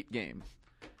 8 games.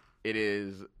 It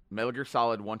is Metal Gear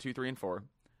Solid 1, 2, 3, and 4.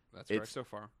 That's correct so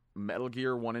far. Metal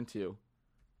Gear 1 and 2.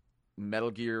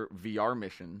 Metal Gear VR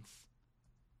missions.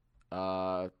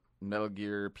 Metal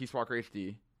Gear Peace Walker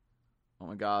HD. Oh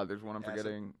my God, there's one I'm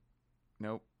forgetting.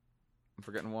 Nope, I'm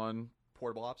forgetting one.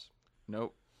 Portable Ops.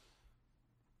 Nope.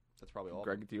 That's probably all.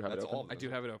 Greg, do you have it open? I do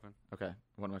have it open. Okay,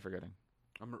 what am I forgetting?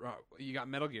 You got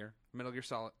Metal Gear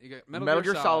Solid. You got Metal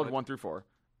Gear Solid 1 through 4.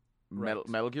 Right.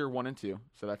 Metal Gear 1 and 2,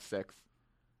 so that's 6.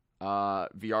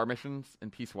 VR missions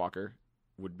and Peace Walker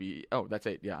would be. Oh, that's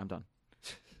 8. Yeah, I'm done.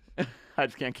 I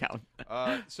just can't count.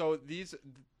 So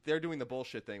they're doing the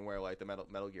bullshit thing where like the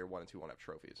Metal Gear 1 and 2 won't have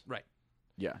trophies. Right.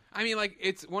 Yeah. I mean, like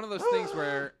it's one of those things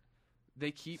where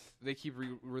they keep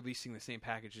releasing the same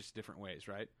packages different ways,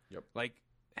 right? Yep. Like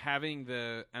having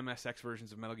the MSX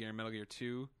versions of Metal Gear and Metal Gear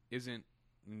 2 isn't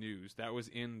news. That was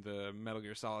in the Metal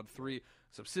Gear Solid 3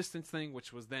 subsistence thing,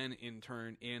 which was then in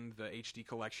turn in the HD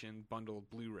collection bundled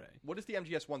Blu-ray. What is the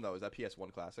MGS1 though? Is that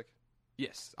PS1 classic?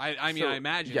 Yes, I mean, I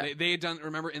imagine they had done.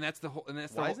 Remember, and that's the whole. And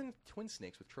that's why isn't Twin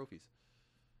Snakes with trophies?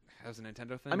 That was a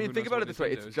Nintendo thing. I mean, Who think knows about what it this way.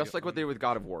 Nintendo It's is just like what they doing. did with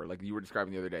God of War, like you were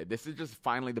describing the other day. This is just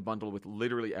finally the bundle with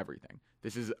literally everything.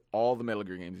 This is all the Metal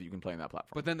Gear games that you can play on that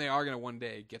platform. But then they are going to one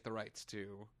day get the rights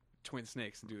to Twin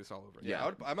Snakes and do this all over. Yeah,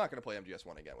 I'm not going to play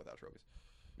MGS1 again without trophies.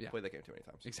 Yeah. Played that game too many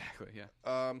times. Exactly.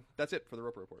 Yeah. That's it for the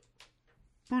Roper Report.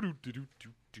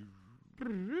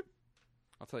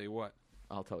 I'll tell you what.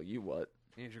 I'll tell you what.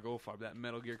 Andrew Goldfarb, that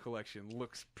Metal Gear collection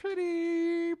looks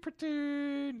pretty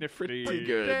nifty. Pretty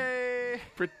good.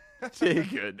 Pretty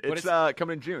good. But It's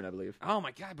coming in June, I believe. Oh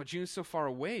my God! But June's so far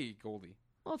away, Goldie.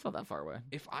 Well, it's not that far away.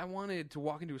 If I wanted to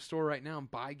walk into a store right now and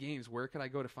buy games, where could I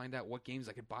go to find out what games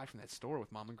I could buy from that store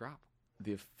with Mom and Grop?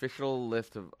 The official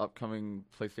list of upcoming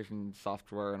PlayStation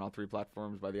software on all 3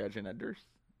 platforms by the IGN editors.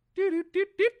 I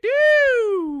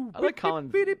like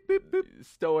Colin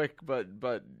stoic, but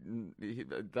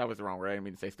that was the wrong word. I didn't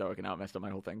mean to say stoic, and now it messed up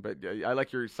my whole thing. But I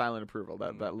like your silent approval,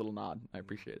 that little nod. I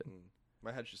appreciate it.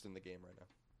 My head's just in the game right now.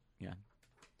 Yeah. Do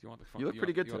you want the phone? You look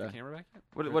pretty good you want today. the camera back yet?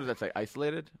 What does that say?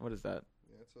 Isolated? What is that?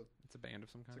 Yeah, It's a band of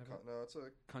some kind. it's a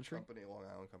Country? company, Long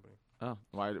Island company. Oh,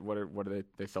 why? What are they?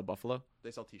 They sell Buffalo?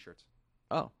 They sell T-shirts.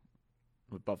 Oh,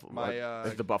 with Buffalo. My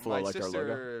is the Buffalo my like our logo?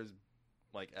 sister's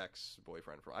like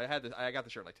ex-boyfriend. I got the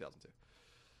shirt in like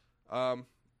 2002.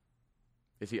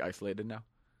 Is he isolated now?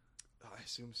 I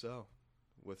assume so,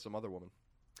 with some other woman.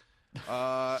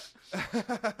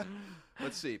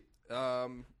 Let's see.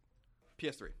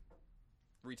 PS3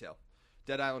 retail.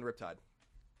 Dead Island Riptide.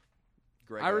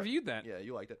 Greg, I reviewed that. Yeah,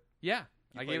 you liked it. Yeah.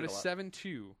 I played gave it a lot.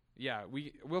 7.2. Yeah,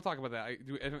 we'll talk about that.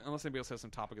 Unless anybody else has some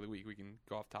topic of the week, we can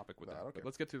go off topic with No, I that. don't But care.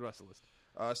 let's get to the rest of the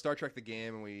list. Star Trek: The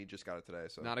Game, and we just got it today.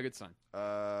 So Not a good sign.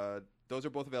 those are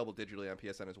both available digitally on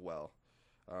PSN as well.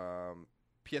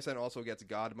 PSN also gets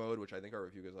God Mode, which I think our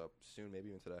review goes up soon, maybe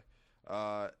even today.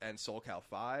 And Soul Cal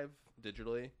 5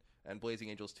 digitally, and Blazing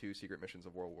Angels 2: Secret Missions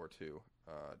of World War II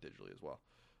digitally as well.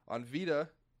 On Vita,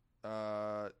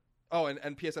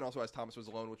 and PSN also has Thomas Was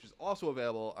Alone, which is also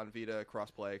available on Vita,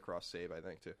 cross-play, cross-save, I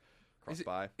think, too.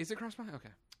 Cross-buy. Is it cross-buy? Okay.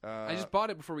 Uh, I just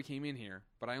bought it before we came in here,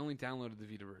 but I only downloaded the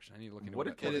Vita version. I need to look into What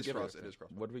it. did It is give cross. It is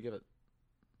cross. What did we give it?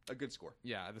 A good score.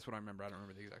 Yeah, that's what I remember. I don't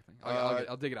remember the exact thing. Uh,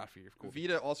 I'll dig it out for you. Cool.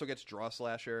 Vita also gets Draw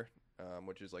Slasher,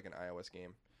 which is like an iOS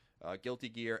game. Guilty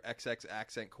Gear XX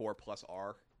Accent Core plus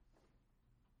R.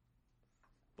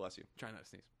 Bless you. Try not to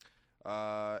sneeze.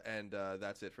 And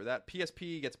that's it for that.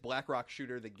 PSP gets Black Rock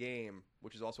Shooter the game,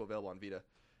 which is also available on Vita,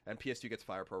 and PS2 gets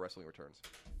Fire Pro Wrestling Returns.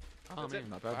 Oh, man.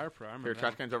 Not bad. Fire Pro. I remember Here, that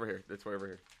trash one. can's over here. It's way over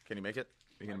here. Can you make it?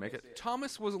 You gonna make it?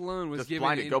 Thomas Was Alone was Just given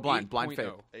blind it. an Go blind. Blind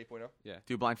 8.0. 8.0.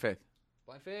 Do blind faith.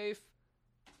 Blind Faith.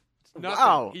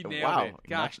 Wow. Nothing. He nailed Wow. it.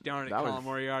 Gosh darn it, That Colin was-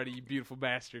 Moriarty, you beautiful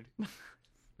bastard.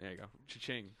 There you go.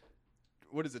 Cha-ching.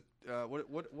 What is it?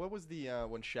 What was the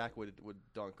when Shaq would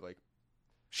dunk like?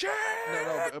 Shaq!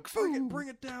 No, bring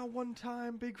it down one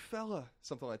time, big fella.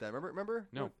 Something like that. Remember?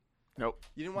 No. Nope.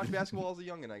 You didn't watch basketball as a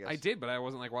youngin', I guess. I did, but I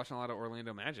wasn't like watching a lot of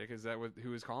Orlando Magic. Is that who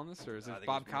was calling this, or is I it think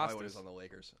Bob it was when I Costas? was on the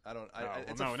Lakers. I don't. Oh,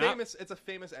 it's well, a no, famous. It's a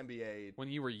famous NBA. When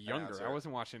you were younger, Announcer. I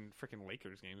wasn't watching freaking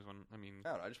Lakers games. I mean, I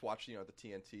don't know. I just watched the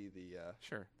TNT,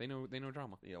 sure, they know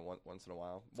drama. once in a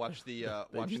while. Watch the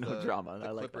They watch do know the, drama. the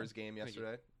I like Clippers that. game Thank you.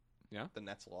 yesterday. Yeah? The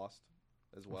Nets lost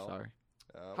as I'm well. sorry.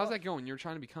 How's that going? You're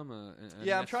trying to become a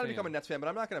Yeah, I'm Nets trying to fan. become a Nets fan, but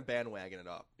I'm not going to bandwagon it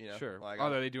up. Sure. Like, Are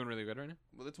they doing really good right now?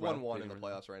 well, it's Well, 1-1 they in the do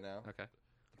playoffs right now. Okay.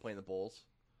 They're playing the Bulls.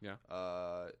 Yeah.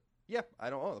 Yeah, I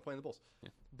don't know. They're playing the Bulls. Yeah.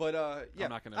 But yeah, I'm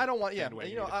not gonna I don't want. Yeah,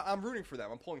 bandwagon either. I'm rooting for them.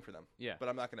 I'm pulling for them. Yeah. But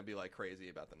I'm not going to be like crazy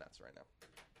about the Nets right now.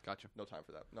 Gotcha. No time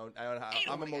for that. No,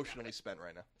 I'm emotionally spent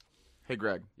right now. Hey,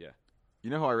 Greg. Yeah.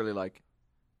 You know who I really like?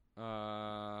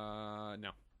 No,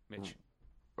 Mitch.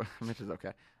 Mitch is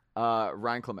okay.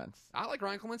 Ryan Clements. I like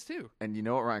Ryan Clements too. And you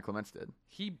know what Ryan Clements did?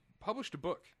 He published a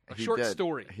book, a He short did.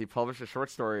 story. He published a short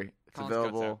story. It's Colin's cuts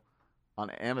available out. on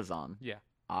Amazon. Yeah.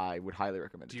 I would highly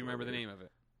recommend it. Do you remember the name of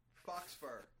it?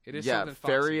 Foxfur. It is Yeah, something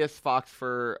foxy. Farius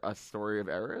Foxfur, A Story of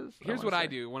Errors. Here's wanna what I say.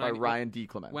 do when by I Ryan D.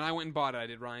 Clements. When I went and bought it, I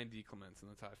did Ryan D. Clements,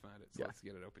 and that's how I found it. So Yeah. let's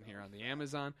get it open here on the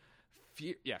Amazon.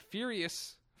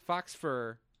 Furious Fox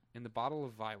Fur in the Bottle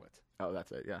of Violet. Oh,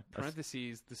 that's it. Yeah. That's-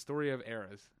 Parentheses, the story of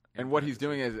eras. and what he's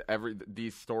doing is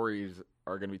these stories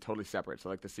are going to be totally separate. So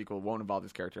like the sequel won't involve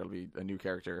this character; it'll be a new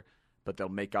character, but they'll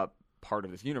make up part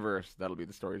of this universe. That'll be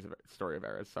the story of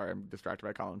Errors. Sorry, I'm distracted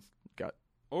by Colin's gut.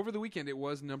 Over the weekend, it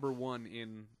was #1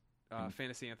 in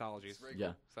fantasy anthologies.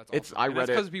 Yeah, So that's It's- awesome. I And read that's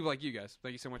because it- of people like you guys.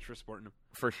 Thank you so much for supporting him.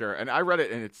 for sure. And I read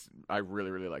it, and I really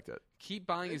really liked it. Keep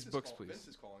buying Vince his is books, Vince please.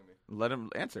 is calling me. Let him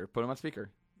answer. Put him on speaker.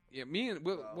 Yeah, me and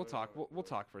we'll wait, talk. wait, We'll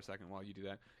talk for a second while you do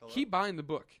that. Hello? Keep buying the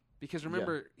book because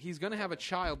remember he's going to have a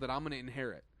child that I'm going to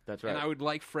inherit, That's right. and I would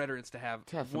like Fredericks to have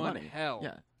To have some one money. hell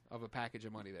Yeah. of a package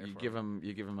of money there. You for give him.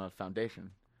 him a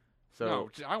foundation.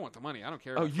 So No, I want the money. I don't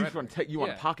care. oh, about you just Frederick. want you want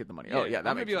Yeah. to pocket the money. Oh yeah, that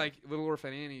I'm gonna makes be sense. like Little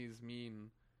Orphan Annie's mean.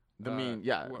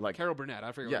 like Carol Burnett.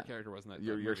 I forget yeah. what the character was in that.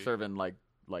 you're movie. serving like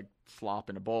slop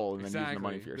in a bowl and then using the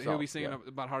money for yourself. He'll be singing yeah.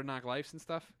 about Hard Knock Lives and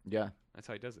stuff. Yeah. That's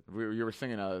how he does it. You were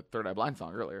singing a Third Eye Blind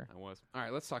song earlier. I was. All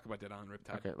right, let's talk about Dead Island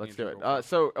Riptide. Okay, Me let's and do Jim it.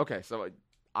 Goldberg. So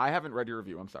I haven't read your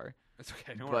review. I'm sorry, It's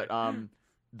okay. Don't but worry.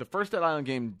 the first Dead Island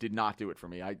game did not do it for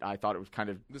me. I thought it was kind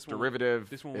of This one- derivative.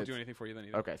 This one won't do It's- anything for you then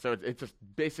either. Okay, so it's just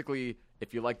basically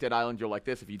if you like Dead Island, you'll like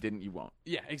this. If you didn't, you won't.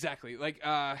 Yeah, exactly. Like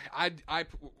I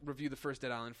reviewed the first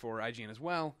Dead Island for IGN as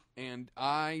well, and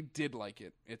I did like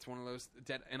it. It's one of those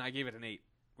and I gave it an 8,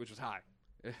 which was high.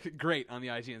 Great on the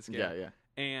IGN scale. Yeah, yeah.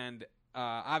 And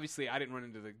obviously, I didn't run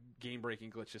into the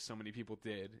game-breaking glitches so many people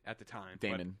did at the time. but-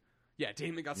 Damon. yeah,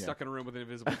 Damon got stuck in a room with an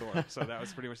invisible door, so that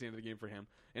was pretty much the end of the game for him.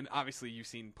 And obviously, you've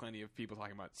seen plenty of people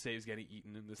talking about saves getting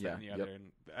eaten and this, that, and the Yeah, other.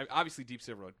 And obviously, Deep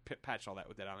Silver patched all that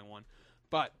with Dead Island 1.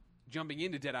 But jumping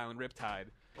into Dead Island Riptide,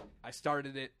 I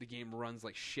started it. The game runs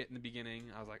like shit in the beginning.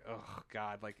 I was like, oh,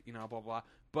 God, like, blah, blah.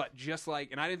 But just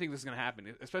like, and I didn't think this was going to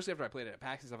happen, especially after I played it at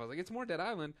PAX and stuff. I was like, it's more Dead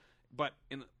Island. But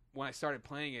when I started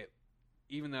playing it,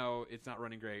 even though it's not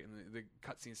running great and the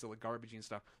cutscenes still look garbagey and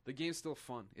stuff, the game's still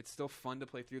fun. It's still fun to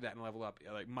play through that and level up.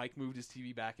 Like Mike moved his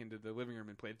TV back into the living room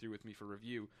and played through with me for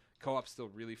review. Co-op's still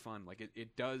really fun. Like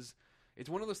it does. It's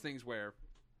one of those things where,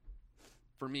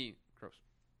 for me, gross.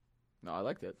 No, I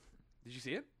liked it. Did you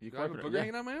see it? You Do I have a wiped it- booger yeah.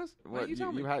 hanging out my nose? Why What, didn't you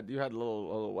tell me? had a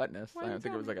little wetness. Why I didn't don't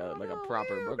think you it was like tell a me? Oh,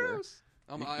 proper ew, booger. gross.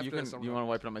 You After this, I'm want to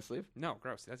wipe it on my sleeve? No,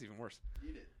 gross. That's even worse.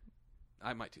 Eat it.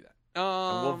 I might do that.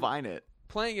 And we'll vine it.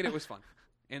 Playing it was fun,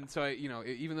 and so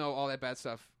even though all that bad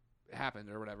stuff happened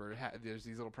or whatever, there's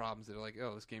these little problems that are like,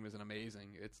 oh, this game isn't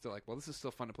amazing. It's still like, well, this is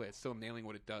still fun to play. It's still nailing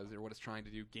what it does or what it's trying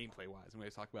to do gameplay wise. And we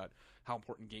always talk about how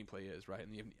important gameplay is, right?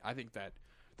 And I think that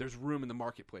there's room in the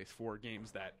marketplace for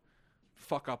games that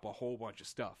fuck up a whole bunch of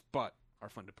stuff, but are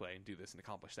fun to play and do this and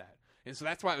accomplish that. And so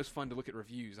that's why it was fun to look at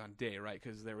reviews on day, right?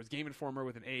 Because there was Game Informer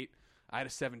with an 8, I had a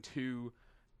 7.2,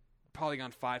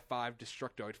 Polygon 5.5,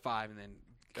 Destructoid 5, and then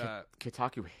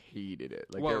Kotaku hated it.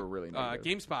 Like they were really negative.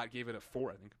 GameSpot gave it a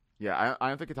 4, I think. Yeah, I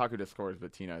don't think Kotaku did scores,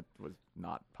 but Tina was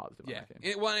not positive on Yeah, that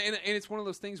game. and it's one of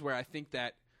those things where I think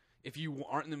that if you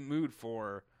aren't in the mood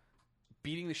for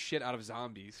beating the shit out of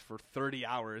zombies for 30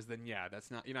 hours, then yeah,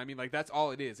 that's not, like that's all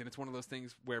it is. And it's one of those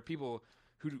things where people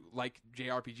who like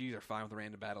JRPGs are fine with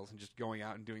random battles and just going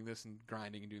out and doing this and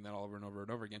grinding and doing that all over and over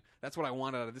and over again. That's what I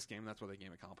wanted out of this game, and that's what the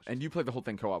game accomplished. And you played the whole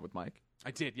thing co-op with Mike?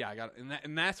 I did, yeah. I got it.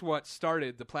 And that's what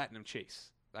started the platinum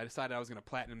chase. I decided I was going to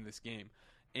platinum this game.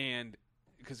 And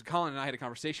because Colin and I had a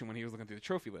conversation when he was looking through the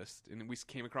trophy list, and we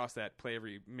came across that play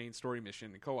every main story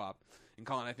mission in co-op. And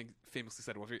Colin, I think, famously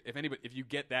said, "Well, if you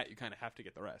get that, you kind of have to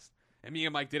get the rest." And me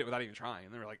and Mike did it without even trying,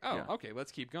 and they were like, "Oh, Yeah. okay,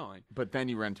 let's keep going." But then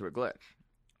you ran into a glitch.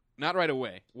 Not right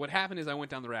away. What happened is I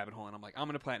went down the rabbit hole, and I'm like, I'm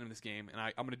going to platinum this game, and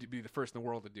I'm going to be the first in the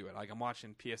world to do it. Like, I'm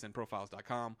watching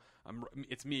PSNprofiles.com.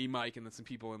 It's me, Mike, and then some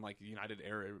people in like United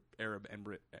Arab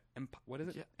Emirates. What is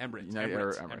it? Yeah. Emirates. United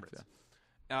Arab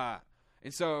Emirates,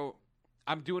 And so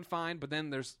I'm doing fine, but then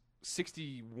there's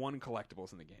 61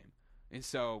 collectibles in the game, and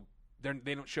so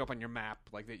they don't show up on your map.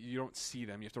 Like you don't see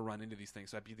them. You have to run into these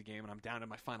things. So I beat the game, and I'm down to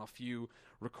my final few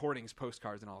recordings,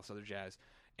 postcards, and all this other jazz.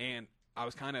 And I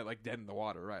was kind of like dead in the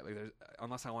water, right? Like,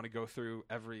 unless I want to go through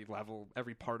every level,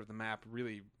 every part of the map,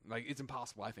 really, like, it's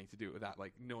impossible, I think, to do it without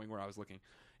like knowing where I was looking.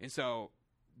 And so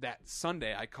that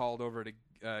Sunday, I called over to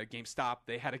GameStop.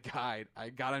 They had a guide. I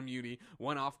got on Muni,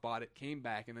 went off, bought it, came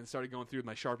back, and then started going through with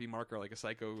my Sharpie marker like a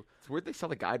psycho. It's weird they sell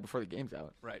the guide before the game's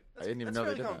out. Right. I didn't even That's know they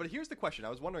fairly did common, that. But here's the question. I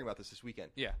was wondering about this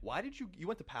weekend. Yeah. Why did you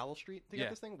went to Powell Street to get Yeah.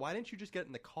 this thing? Why didn't you just get it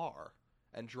in the car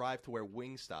and drive to where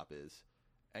Wingstop is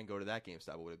and go to that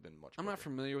GameStop? It would have been much I'm quicker. not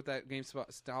familiar with that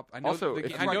GameStop. I know Also, the, if I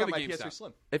That's where know I the got my GameStop PS3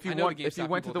 Slim. If you I know want, the if you GameStop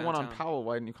went to the people one on downtown. Powell,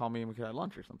 why didn't you call me and we could have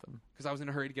lunch or something? because I was in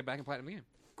a hurry to get back and platinum the game.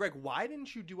 Greg, why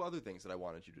didn't you do other things that I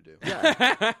wanted you to do?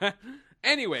 Yeah.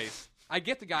 Anyways, I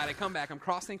get the guide. I come back. I'm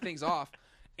crossing things off,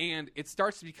 and it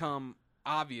starts to become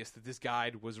obvious that this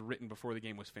guide was written before the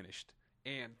game was finished,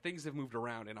 and things have moved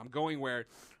around. And I'm going where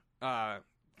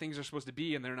things are supposed to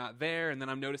be, and they're not there. And then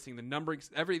I'm noticing the numbering.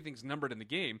 Everything's numbered in the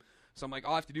game. So I'm like,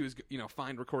 all I have to do is,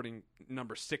 find recording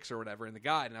number 6 or whatever in the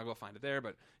guide, and I'll go find it there.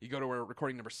 But you go to where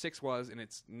recording number 6 was, and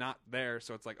it's not there.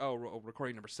 So it's like,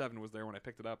 recording number 7 was there when I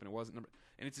picked it up, and it wasn't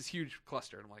and it's this huge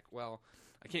cluster. And I'm like, well,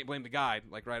 I can't blame the guide.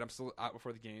 Like, right, I'm still out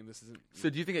before the game. This isn't. So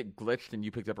do you think it glitched and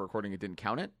you picked up a recording, it didn't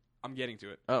count it? I'm getting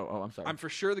to it. Oh, I'm sorry. I'm for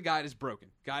sure the guide is broken.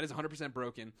 Guide is 100%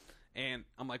 broken. And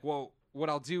I'm like, well, what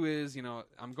I'll do is,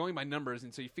 I'm going by numbers.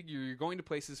 And so you figure you're going to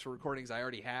places for recordings I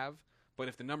already have. But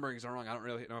if the numberings are wrong, I don't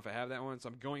really know if I have that one. So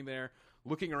I'm going there,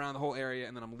 looking around the whole area,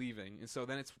 and then I'm leaving. And so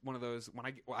then it's one of those,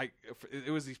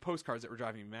 it was these postcards that were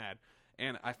driving me mad.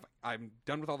 And I'm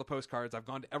done with all the postcards. I've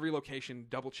gone to every location,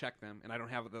 double-checked them, and I don't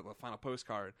have the final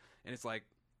postcard. And it's like,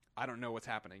 I don't know what's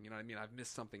happening. You know what I mean? I've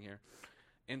missed something here.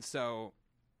 And so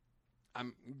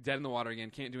I'm dead in the water again,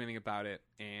 can't do anything about it.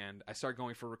 And I start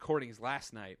going for recordings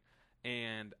last night.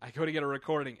 And I go to get a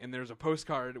recording, and there's a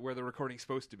postcard where the recording's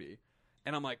supposed to be.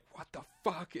 And I'm like, what the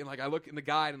fuck? And I look in the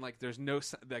guide, and there's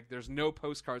no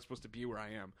postcard supposed to be where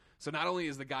I am. So not only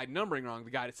is the guide numbering wrong,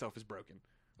 the guide itself is broken.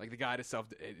 The guide itself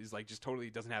is just totally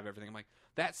doesn't have everything. I'm like,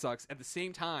 that sucks. At the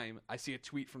same time, I see a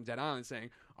tweet from Dead Island saying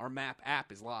our map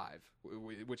app is live,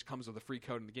 which comes with a free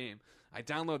code in the game. I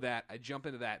download that. I jump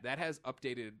into that. That has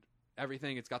updated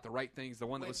everything. It's got the right things. The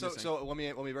one that was missing. So let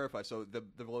me verify. So the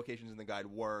locations in the guide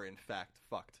were in fact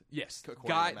fucked. Yes, according to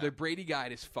the map. the Brady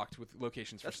guide is fucked with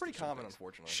locations. That's for pretty certain common, things.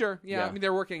 unfortunately. Sure, yeah. Yeah. I mean,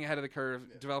 they're working ahead of the curve.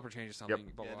 Developer changes something. Yep.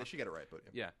 Blah, blah, Yeah, blah. they should get it right, but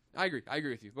Yeah, I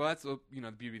agree with you. Well, that's the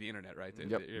beauty of the internet, right? Yep.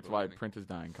 You're That's able to why do anything. print is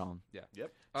dying, Colin. Yeah.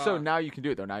 Yep. So now you can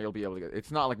do it, though. Now you'll be able to get it.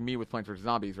 It's not like me with Plants vs.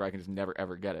 Zombies where I can just never,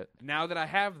 ever get it. Now that I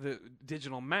have the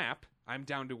digital map, I'm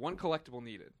down to one collectible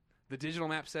needed. The digital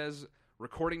map says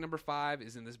recording number 5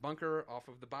 is in this bunker off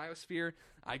of the biosphere.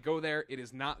 I go there. It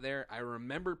is not there. I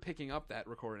remember picking up that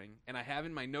recording, and I have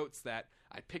in my notes that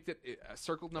I picked it,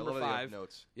 circled number I love that you have 5.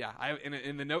 notes. Yeah,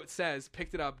 and the note says,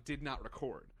 picked it up, did not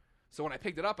record. So when I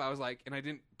picked it up, I was like, and I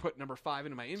didn't put number 5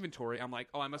 into my inventory. I'm like,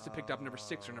 oh, I must have picked up number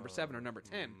 6 or number 7 or number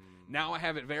 10. Now I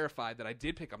have it verified that I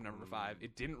did pick up number 5.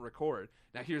 It didn't record.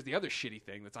 Now here's the other shitty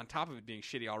thing that's on top of it being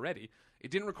shitty already.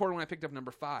 It didn't record when I picked up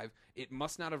number 5. It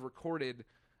must not have recorded.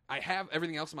 I have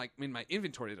everything else in my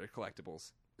inventory that are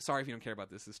collectibles. Sorry if you don't care about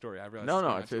this story. I realize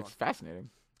No, it's fascinating.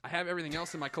 I have everything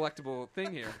else in my collectible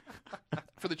thing here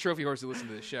for the trophy horse who listen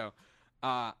to this show.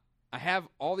 I have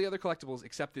all the other collectibles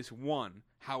except this one.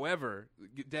 However,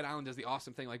 Dead Island does the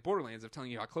awesome thing like Borderlands of telling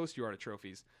you how close you are to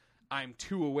trophies. I'm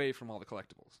 2 away from all the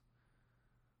collectibles.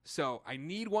 So I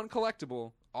need one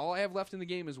collectible. All I have left in the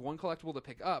game is one collectible to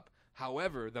pick up.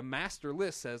 However, the master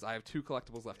list says I have 2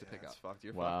 collectibles left to pick up. Fucked.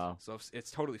 You're Wow. So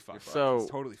it's totally fucked. So it's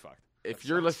totally fucked. If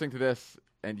you're listening to this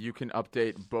and you can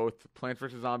update both Plants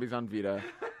vs. Zombies on Vita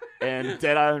and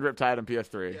Dead Island Riptide on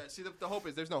PS3. Yeah, see, the hope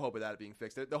is there's no hope of that being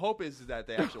fixed. The hope is that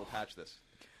they actually will patch this.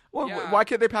 Well, Yeah. why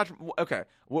can't they patch? Okay,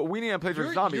 what we need on Plants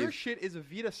vs. Zombies. Your shit is a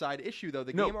Vita side issue, though.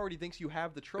 The No. game already thinks you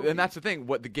have the trophy. And that's the thing.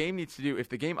 What the game needs to do, if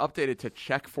the game updated to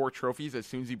check for trophies as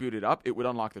soon as you boot it up, it would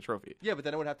unlock the trophy. Yeah, but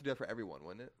then it would have to do that for everyone,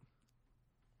 wouldn't it?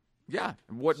 Yeah.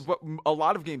 What a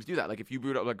lot of games do that. Like if you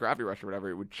boot up like Gravity Rush or whatever,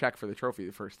 it would check for the trophy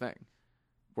the first thing.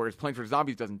 Whereas Plants vs.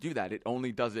 Zombies doesn't do that. It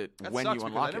only does it That when sucks you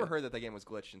because unlock I never it. heard that game was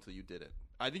glitched until you did it.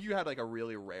 I think you had like a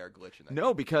really rare glitch in that.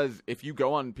 No, because if you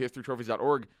go on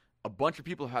ps3trophies.org, a bunch of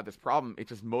people have had this problem. It's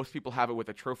just most people have it with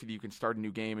a trophy that you can start a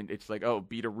new game, and it's like, oh,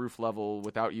 beat a roof level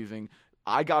without using.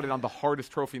 I got it on the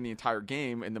hardest trophy in the entire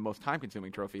game and the most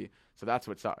time-consuming trophy, so that's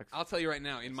what sucks. I'll tell you right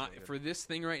now, for this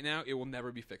thing right now, it will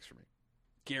never be fixed for me.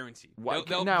 Guaranteed. Why-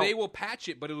 They will patch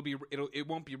it, but it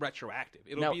won't be retroactive.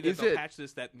 It'll Now, be that is they'll it- patch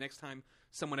this that next time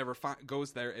someone ever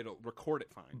goes there, it'll record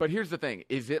it fine. But here's the thing: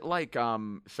 is it like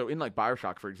so in like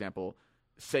BioShock, for example,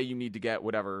 say you need to get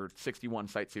whatever 61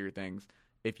 sightseer things.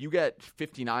 If you get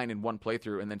 59 in one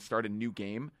playthrough and then start a new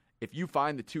game, if you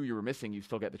find the 2 you were missing, you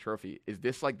still get the trophy. Is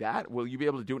this like that? Will you be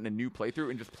able to do it in a new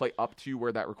playthrough and just play up to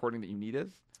where that recording that you need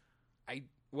is?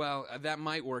 That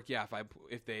might work, yeah.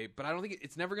 But I don't think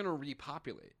it's never going to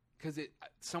repopulate because it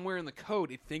somewhere in the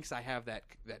code it thinks I have that.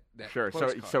 Sure.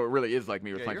 close So card. it really is like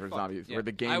me with Yeah, Plants you're vs. fucked. Zombies, Yeah. where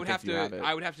the game I would thinks have you have it.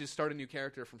 I would have to start a new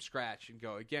character from scratch and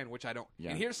go again, which I don't.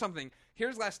 Yeah. And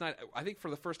here's last night. I think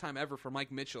for the first time ever for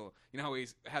Mike Mitchell, you know how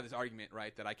he's had this argument,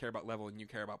 right? That I care about level and you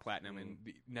care about platinum, and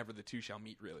never the two shall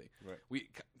meet. Really, Right.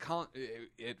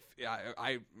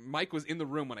 Mike was in the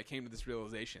room when I came to this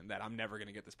realization that I'm never going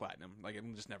to get this platinum. Like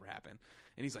it'll just never happen.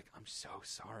 And he's like, "I'm so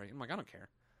sorry." I'm like, "I don't care."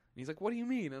 And he's like, "What do you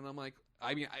mean?" And I'm like,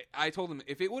 I told him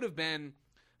if it would have been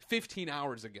 15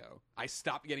 hours ago, I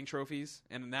stopped getting trophies,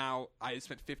 and now I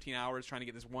spent 15 hours trying to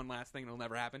get this one last thing, and it'll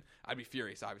never happen. I'd be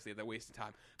furious, obviously, at that wasted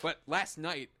time. But last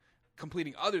night,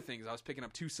 completing other things, I was picking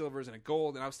up 2 silvers and a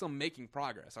gold, and I was still making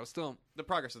progress. I was still The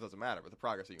progress doesn't matter, but the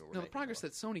progress that you were the making progress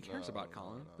was. that Sony cares about,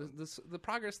 Colin. The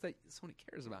progress that Sony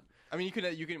cares about. I mean, you can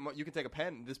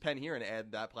take this pen here and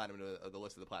add that platinum to the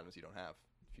list of the platinums you don't have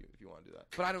if you want to do that.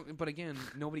 But I don't. But again,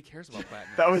 nobody cares about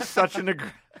platinum. That was such an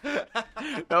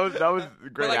that was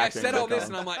great. But like I acting, said all this,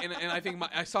 Colin. and I'm like, and I think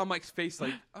I saw Mike's face,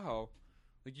 like, oh,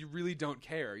 like you really don't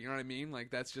care. You know what I mean? Like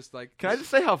that's just like. Can I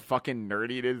just say how fucking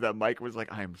nerdy it is that Mike was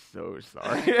like, "I'm so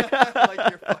sorry." Like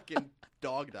your fucking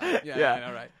dog died. Yeah, Yeah. I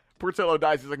know, right. Portillo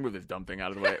dies. He's like, "Move this dumb thing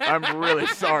out of the way." I'm really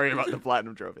sorry about the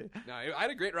platinum trophy. No, I had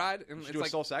a great ride, and You should it's do a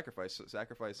like, soul sacrifice.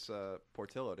 Sacrifice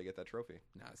Portillo to get that trophy.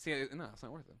 no, it's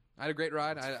not worth it. I had a great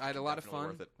ride. I had a lot of definitely fun.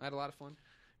 worth it. I had a lot of fun.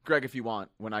 Greg, if you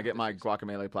want, when I get my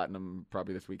Guacamelee Platinum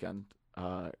probably this weekend,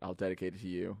 I'll dedicate it to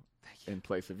you in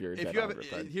place of your. If Dead you have, Island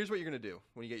Riptide. here's what you're gonna do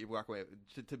when you get your Guacamole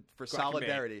for Guacamole.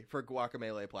 solidarity for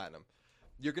Guacamole Platinum.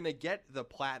 You're gonna get the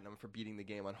platinum for beating the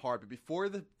game on hard, but before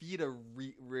the Vita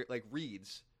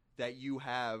reads that you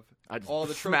have I just all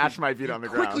the smash trophies, my Vita you on the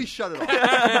quickly ground. shut it off.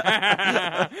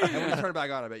 And when you turn it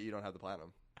back on, I bet you don't have the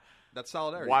platinum. That's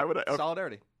solidarity. Why would I- okay.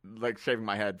 Solidarity. Like shaving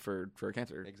my head for a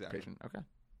cancer Exactly. patient. Okay.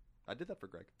 I did that for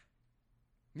Greg,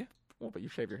 Well, but you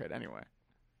shave your head anyway.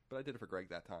 but I did it for Greg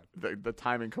that time. The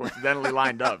timing coincidentally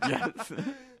lined up. Yes.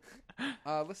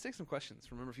 Let's take some questions.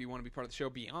 Remember, if you want to be part of the show,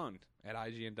 beyond at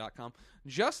IGN.com.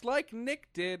 Just like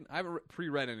Nick did. I haven't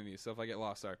pre-read any of these, so if I get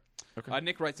lost, sorry. Okay.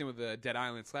 Nick writes in with a Dead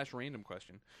Island /random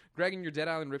question. Greg, in your Dead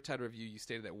Island Riptide review, you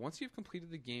stated that once you've completed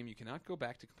the game, you cannot go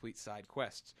back to complete side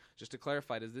quests. Just to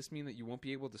clarify, does this mean that you won't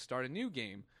be able to start a new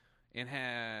game and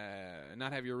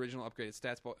not have your original upgraded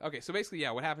stats? Okay, so basically,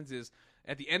 yeah, what happens is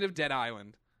at the end of Dead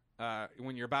Island,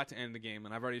 when you're about to end the game,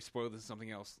 and I've already spoiled this as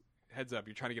something else, heads up,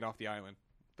 you're trying to get off the island.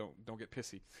 Don't get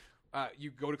pissy. You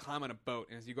go to climb on a boat,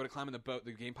 and as you go to climb on the boat,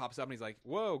 the game pops up, and he's like,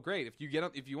 "Whoa, great! If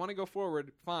you want to go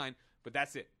forward, fine, but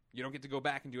that's it. You don't get to go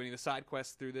back and do any of the side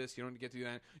quests through this. You don't get to do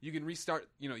that. You can restart.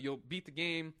 You'll beat the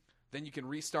game. Then you can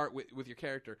restart with your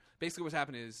character. Basically, what's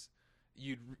happened is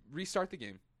you'd restart the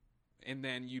game, and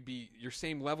then you'd be your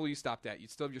same level you stopped at. You'd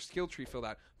still have your skill tree filled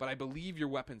out, but I believe your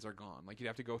weapons are gone. Like, you'd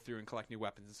have to go through and collect new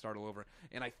weapons and start all over.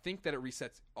 And I think that it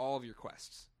resets all of your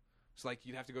quests. So, like,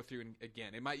 you'd have to go through and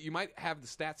again. You might have the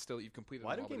stats still that you've completed.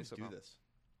 Why them do all, games do this?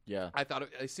 Yeah. I thought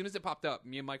as soon as it popped up,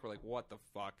 me and Mike were like, "What the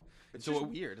fuck?" It's so just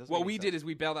what, weird. It doesn't What make we sense. did is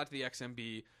we bailed out to the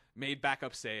XMB, made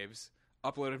backup saves,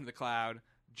 uploaded them to the cloud,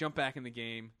 jumped back in the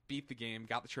game, beat the game,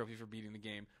 got the trophy for beating the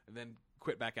game, and then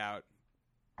quit back out,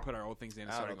 put our old things in.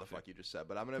 And I don't started know what the going fuck you just said,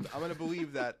 but I'm gonna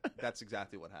believe that that's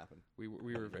exactly what happened. through.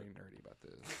 We were very nerdy about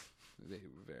this. They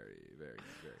were very, very,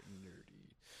 very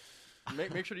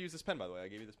nerdy. Make sure to use this pen, by the way. I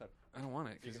gave you this pen. I don't want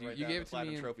it because can write you down gave the it to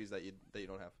platinum me. trophies that you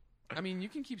don't have. I mean, you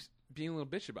can keep being a little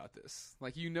bitch about this.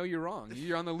 Like, you're wrong.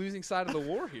 You're on the losing side of the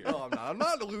war here. No, I'm not. I'm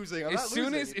not losing. I'm As not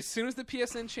soon losing. as soon as the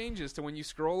PSN changes to when you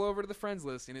scroll over to the friends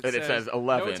list and it says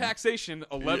 11. no taxation,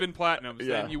 11 platinums,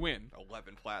 Yeah. then you win.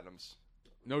 11 platinums.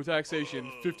 No taxation,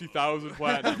 50,000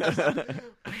 platinums.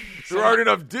 There aren't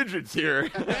enough digits here.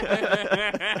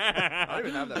 I don't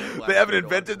even have that. many They platinums haven't to go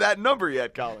invented that number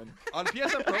yet, Colin. on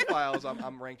PSN profiles,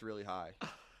 I'm ranked really high.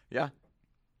 Yeah.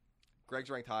 Greg's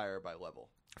ranked higher by level.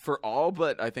 For all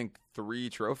but, I think, 3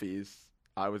 trophies,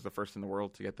 I was the first in the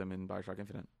world to get them in Bioshock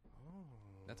Infinite.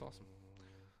 That's awesome.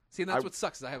 See, and that's what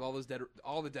sucks is I have all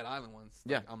the Dead Island ones.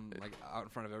 Like, Yeah. I'm like out in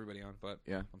front of everybody on, but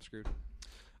Yeah. I'm screwed.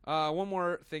 One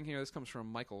more thing here. This comes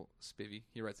from Michael Spivey.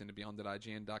 He writes into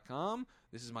beyond.ign.com.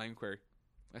 This is my inquiry.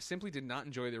 I simply did not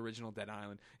enjoy the original Dead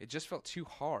Island. It just felt too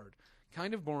hard,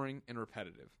 kind of boring and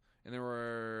repetitive. And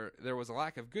there was a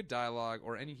lack of good dialogue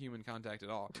or any human contact at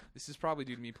all. This is probably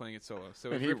due to me playing it solo.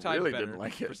 So And is he Riptide really better didn't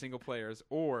like for it. single players,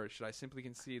 or should I simply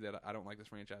concede that I don't like this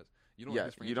franchise? You don't Yeah, like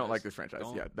this franchise. you don't like this franchise.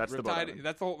 Don't. Yeah, that's the Riptide. bottom.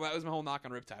 That was my whole knock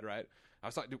on Riptide, right? I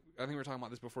think we were talking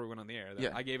about this before we went on the air. That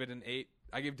Yeah. I gave it an 8.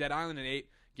 I gave Dead Island an 8.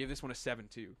 Gave this one a 7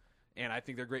 too. And I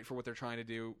think they're great for what they're trying to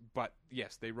do. But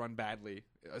yes, they run badly,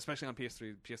 especially on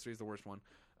PS3. PS3 is the worst one.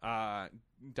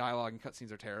 Dialogue and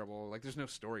cutscenes are terrible. Like, there's no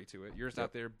story to it. You're just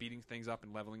out there beating things up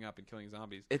and leveling up and killing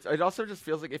zombies. It also just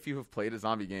feels like if you have played a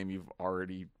zombie game, you've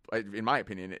already, in my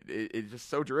opinion, it's just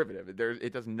so derivative.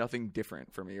 It does nothing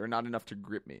different for me, or not enough to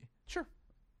grip me. Sure.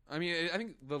 I mean,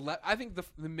 I think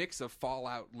the mix of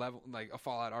Fallout level, like a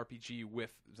Fallout RPG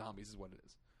with zombies, is what it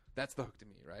is. That's the hook to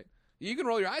me, right? You can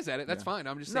roll your eyes at it. That's fine.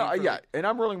 I'm just saying. No, yeah, and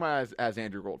I'm rolling my eyes as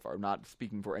Andrew Goldfarb, not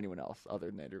speaking for anyone else other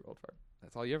than Andrew Goldfarb.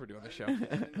 That's all you ever do on the show.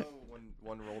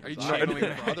 one roll. Are you design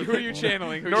channeling? for other Who are you people.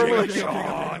 channeling? Normally,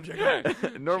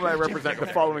 normally I represent the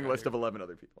following list of 11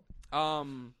 other people.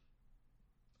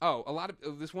 Oh, a lot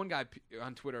of this one guy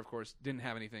on Twitter, of course, didn't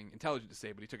have anything intelligent to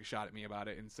say, but he took a shot at me about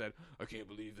it and said, "I can't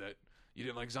believe that you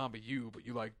didn't like Zombie U, but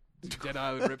you like Dead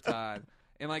Island Riptide."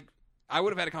 And like, I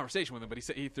would have had a conversation with him, but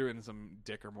he threw in some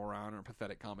dick or moron or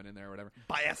pathetic comment in there or whatever.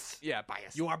 Bias. Yeah,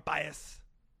 bias. You are biased.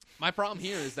 My problem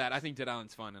here is that I think Dead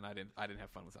Island's fun, and I didn't have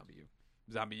fun with Zombie U.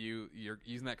 Zombie U, you're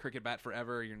using that cricket bat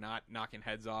forever. You're not knocking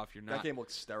heads off. You're not. That game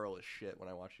looks sterile as shit when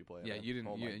I watched you play it. Yeah, man. you didn't.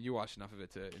 Oh my- You watched enough of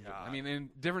it to. Enjoy. God. I mean, in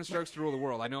different strokes to rule the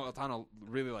world. I know Altano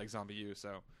really likes Zombie U,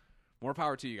 so more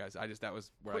power to you guys. That was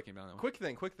where I came down. On that one. Quick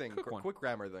thing, Quick one. quick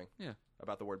grammar thing. Yeah.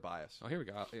 About the word bias. Oh, here we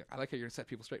go. I like how you're gonna set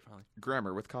people straight finally.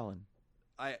 Grammar with Colin.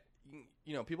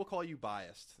 People call you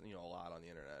biased, a lot on the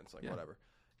internet. It's like, Yeah. whatever.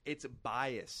 It's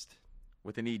biased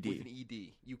With an ED. with an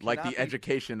ED. You Like cannot the be-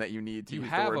 education that you need to You use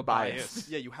have the word a bias. bias.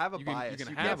 Yeah, you have a You can- bias. you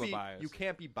can can't have a be, bias. You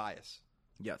can't be biased.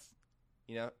 Yes.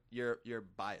 You're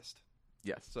biased.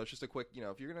 Yes. So it's just a quick,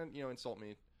 if you're gonna, insult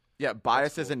me, Yeah,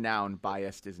 bias That's is a noun,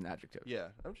 biased is an adjective. yeah,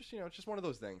 I'm just, it's just one of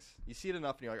those things. You see it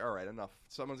enough, and you're like, all right, enough.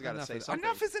 Someone's got to Enough say is- something.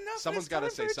 enough is enough. Someone's It's got to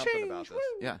time say for a something change. about this. Woo.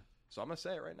 Yeah. So I'm gonna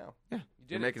say it right now. Yeah. You You're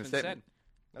did it. making a It's been statement.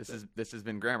 said. This has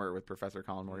been Grammar with Professor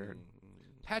Colin Moriarty.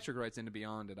 Patrick writes into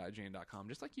beyond at IGN.com,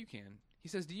 just like you can. He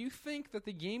says, "Do you think that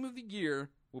the game of the year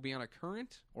will be on a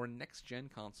current or next gen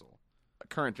console?"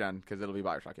 Current gen, because it'll be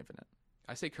Bioshock Infinite.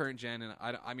 I say current gen, and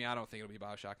I don't think it'll be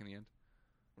Bioshock in the end.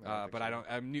 think But so. I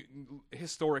don't.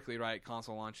 Historically, right?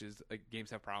 Console launches, games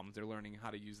have problems. They're learning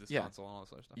how to use this Yeah. console and all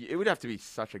this other stuff. It would have to be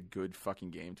such a good fucking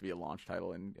game to be a launch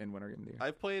title in Winter Game of the Year.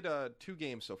 I've played 2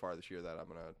 games so far this year that I'm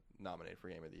gonna nominate for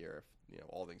Game of the Year. If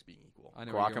all things being equal. I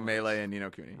know where you're going with Guacamelee this. and Ni no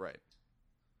Kuni. Right.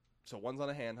 So one's on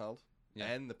a handheld Yeah.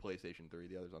 and the PlayStation 3.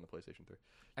 The other's on the PlayStation 3.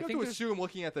 I You think have to there's- assume,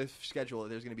 looking at the schedule, that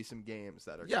there's going to be some games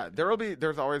that are. Yeah,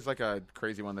 there's always like a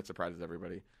crazy one that surprises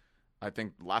everybody. I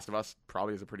think Last of Us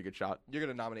probably is a pretty good shot. You're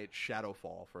going to nominate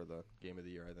Shadowfall for the Game of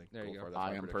the Year. I think. There you go. That's I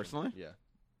my am prediction. personally? Yeah.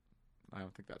 I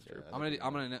don't think that's true. Yeah.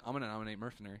 I'm gonna nominate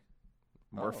Mercenary.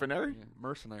 Mercenary? Yeah,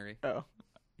 Mercenary. Oh.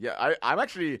 Yeah, I'm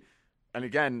actually And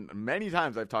again, many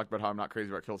times I've talked about how I'm not crazy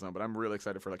about Killzone, but I'm really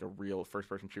excited for like a real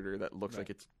first-person shooter that looks like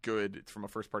it's good. It's from a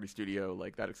first-party studio.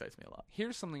 Like that excites me a lot.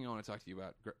 Here's something I want to talk to you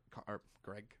about,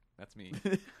 Greg. That's me.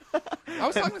 I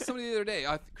was talking to somebody the other day,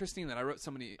 Christine, that I wrote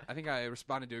somebody. I think I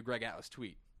responded to a Greg Atlas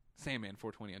tweet,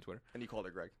 Sandman420 on Twitter. And you called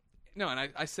her Greg. No, and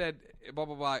I said blah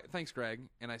blah blah. Thanks, Greg,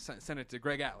 and I sent it to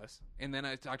Greg Atlas, and then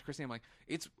I talked to Christine. I'm like,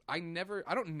 I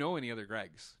don't know any other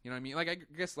Gregs. You know what I mean? Like I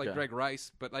guess like Greg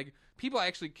Rice, but like people I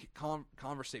actually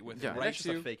conversate with. Yeah, that's just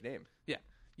a fake name. Yeah,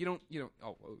 you don't.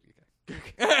 Oh,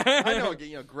 okay. I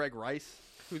know. Greg Rice.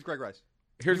 Who's Greg Rice?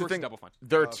 Here's He the thing. Double Fine.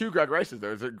 There are two Greg Rices.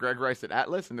 There's a Greg Rice at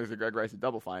Atlas, and there's a Greg Rice at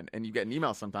Double Fine. And you get an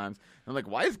email sometimes. And I'm like,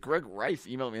 why is Greg Rice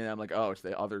emailing me? And I'm like, oh, it's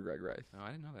the other Greg Rice. No,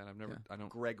 I didn't know that. I've never. I don't.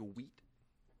 Greg Wheat.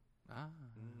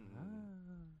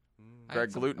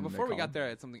 Greg Gluten. Before we got there, I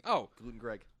had something. Oh, Gluten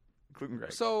Greg. Gluten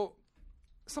Greg. So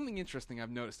something interesting I've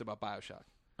noticed about BioShock.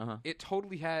 Uh-huh. It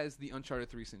totally has the Uncharted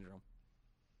 3 syndrome.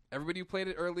 Everybody who played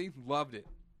it early loved it.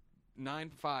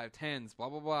 9, 5, 10s, blah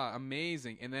blah blah,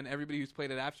 amazing. And then everybody who's played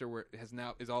it afterward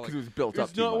is all like, it was built up.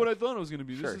 It's not what I thought it was going to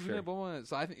be. Sure, This is blah, blah, blah.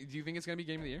 So do you think it's going to be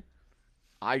Game of the Year?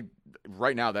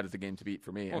 Right now that is the game to beat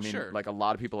for me. Oh, I mean, sure. like a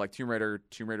lot of people like Tomb Raider.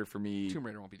 Tomb Raider for me. Tomb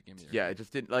Raider won't be the Game of the Year. Yeah, it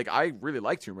just didn't. Like I really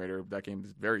like Tomb Raider. That game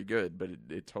is very good, but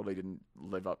it totally didn't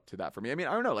live up to that for me. I mean,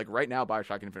 I don't know. Like right now,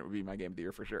 BioShock Infinite would be my Game of the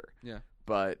Year for sure. Yeah.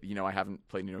 But I haven't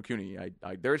played Ni no Kuni.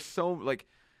 There's so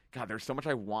there's so much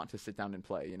I want to sit down and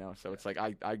play. So it's like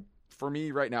for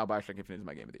me right now, BioShock Infinite is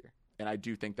my Game of the Year, and I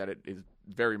do think that it is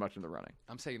very much in the running.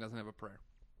 I'm saying it doesn't have a prayer.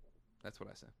 That's what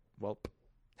I said. Welp.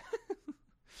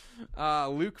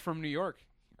 Luke from New York.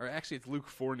 Or actually, it's Luke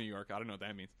for New York. I don't know what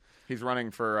that means. He's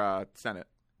running for Senate.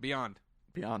 Beyond.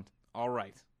 All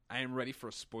right. I am ready for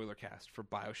a spoiler cast for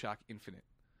BioShock Infinite.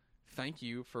 Thank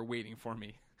you for waiting for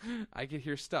me. I could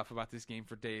hear stuff about this game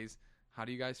for days. How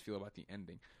do you guys feel about the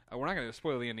ending? We're not going to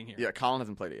spoil the ending here. Yeah, Colin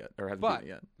hasn't played it yet, or hasn't but played it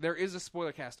yet. There is a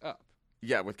spoiler cast up.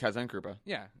 Yeah, with Kaz and Krupa.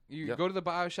 Yeah, you go to the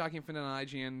BioShock Infinite on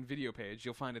IGN video page.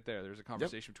 You'll find it there. There's a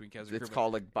conversation between Kaz and Krupa. It's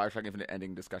called like BioShock Infinite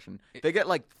ending discussion. They get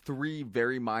like 3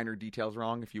 very minor details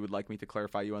wrong. If you would like me to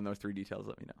clarify you on those 3 details,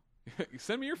 let me know.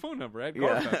 Send me your phone number at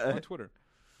Garfest on Twitter.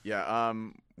 Yeah,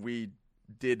 we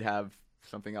did have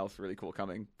something else really cool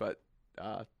coming, but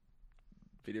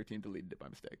video team deleted it by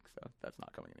mistake, so that's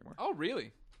not coming anymore. Oh,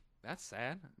 really? That's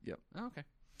sad. Yep. Oh, okay.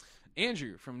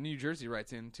 Andrew from New Jersey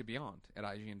writes in to Beyond at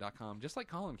IGN.com, just like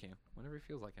Colin can, whenever he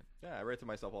feels like it. Yeah, I write to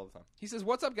myself all the time. He says,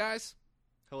 "What's up, guys?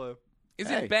 Hello. Is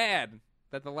it bad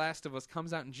that The Last of Us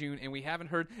comes out in June and we haven't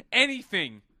heard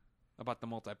anything about the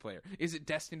multiplayer? Is it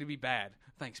destined to be bad?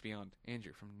 Thanks, Beyond."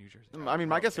 Andrew from New Jersey. I mean,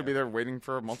 my guess would be they're waiting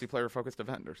for a multiplayer-focused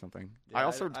event or something. Yeah, I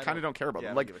also kind of don't care about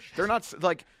them. I Like, don't give a shit. they're not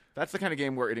like that's the kind of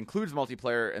game where it includes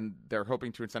multiplayer and they're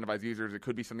hoping to incentivize users. It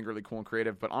could be something really cool and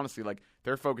creative, but honestly, like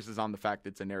their focus is on the fact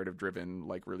that it's a narrative-driven,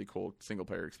 like really cool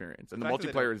single-player experience, and the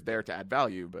multiplayer is there to add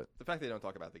value. But the fact they don't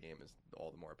talk about the game is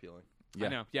all the more appealing. I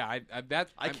know. Yeah, I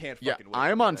can't yeah, fucking wait.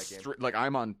 I'm to on play that game.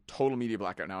 I'm on total media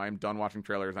blackout now. I'm done watching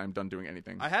trailers. I'm done doing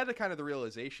anything. I had the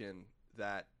realization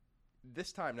that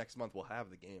this time next month we'll have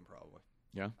the game probably.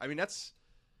 Yeah. I mean that's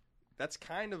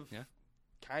kind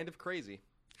of crazy.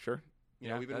 Sure. You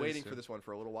know, we've been waiting for this one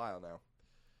for a little while now.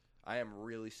 I am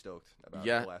really stoked about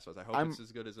Yeah. The Last of Us. I hope it's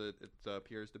as good as it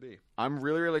appears to be. I'm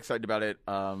really, really excited about it.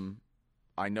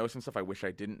 I know some stuff I wish I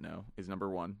didn't know is number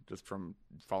one, just from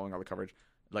following all the coverage.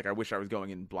 Like, I wish I was going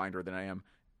in blinder than I am.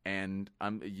 And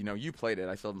you played it.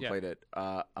 I still haven't played it.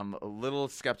 I'm a little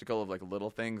skeptical of like little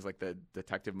things like the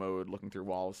detective mode, looking through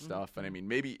walls stuff. And I mean,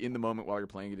 maybe in the moment while you're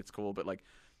playing it, it's cool, but like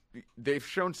they've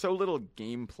shown so little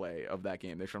gameplay of that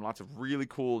game. They've shown lots of really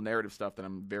cool narrative stuff that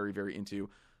I'm very, very into.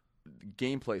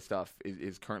 Gameplay stuff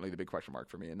is currently the big question mark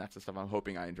for me, and that's the stuff I'm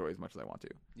hoping I enjoy as much as I want to.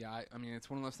 Yeah, I mean, it's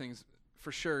one of those things.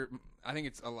 For sure, I think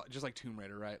it's a lot, just like Tomb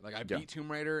Raider, right? Like, I beat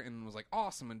Tomb Raider and was like,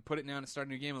 awesome, and put it down and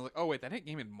started a new game. And I was like, oh, wait, that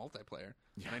game had multiplayer.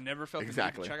 Yeah, and I never felt the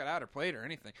need to check it out or play it or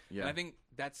anything. Yeah. And I think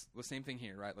that's the same thing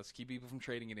here, right? Let's keep people from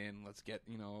trading it in. Let's get,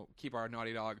 keep our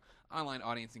Naughty Dog online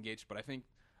audience engaged. But I think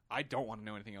I don't want to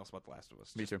know anything else about The Last of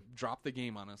Us. Me too. Drop the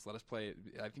game on us. Let us play it.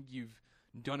 I think you've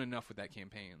done enough with that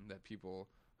campaign that people,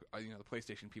 the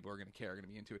PlayStation people are going to care, are going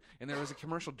to be into it. And there was a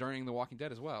commercial during The Walking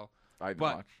Dead as well. I didn't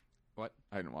watch. What?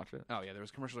 I didn't watch it. Oh, yeah, there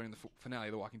was a commercial during the finale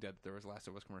of The Walking Dead. There was a Last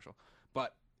of Us commercial.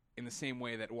 But in the same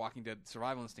way that Walking Dead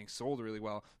Survival Instincts sold really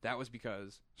well, that was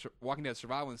because Walking Dead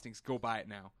Survival Instincts, go buy it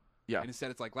now. Yeah. And instead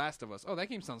it's like Last of Us. Oh, that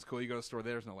game sounds cool. You go to the store,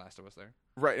 there's no Last of Us there.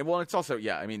 Right. Well, it's also,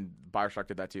 I mean, BioShock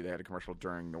did that too. They had a commercial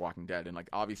during The Walking Dead. And, like,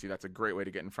 obviously that's a great way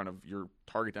to get in front of your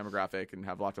target demographic and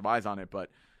have lots of eyes on it. But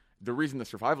the reason the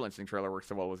Survival Instinct trailer worked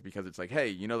so well was because it's like, hey,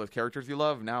 you know those characters you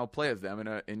love, now play as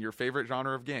them in your favorite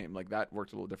genre of game. Like that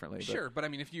worked a little differently. Sure, but I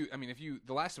mean, if you,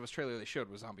 the Last of Us trailer they showed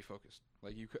was zombie focused,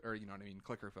 like you could, or you know what I mean,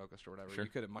 clicker focused or whatever. Sure. You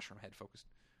could have Mushroom Head focused.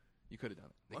 You could have done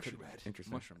it. They Mushroom could've. Head.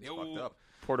 Interesting. Mushroom. It's fucked up.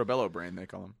 Portobello brain, they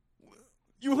call him.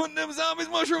 You hunt them zombies,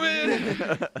 Mushroom Head.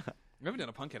 We haven't done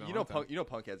a Punkhead in a You long time. know,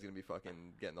 Punkhead's gonna be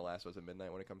fucking getting The Last of Us at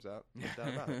midnight when it comes out. No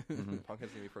doubt about it.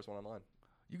 Punkhead's gonna be first one online.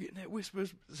 You getting that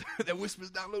Whispers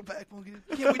download pack, Punkhead?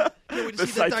 Can't wait The to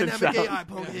see that sights and dynamic sounds. AI,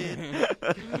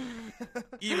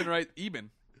 Punkhead.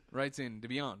 Eben writes in to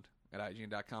Beyond at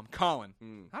IGN.com. Colin,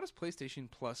 how does PlayStation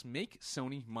Plus make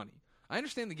Sony money? I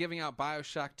understand that giving out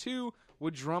BioShock 2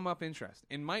 would drum up interest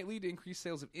and might lead to increased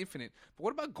sales of Infinite, but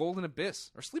what about Golden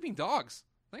Abyss or Sleeping Dogs?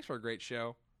 Thanks for a great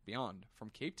show. Beyond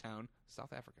from Cape Town,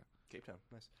 South Africa. Cape Town,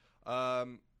 nice.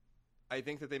 I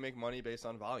think that they make money based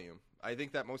on volume. I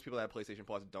think that most people that have PlayStation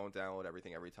Plus don't download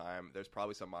everything every time. There's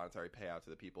probably some monetary payout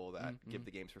to the people that give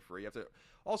the games for free. You have to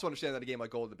also understand that a game like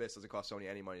Golden Abyss doesn't cost Sony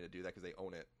any money to do that because they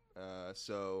own it.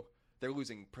 So they're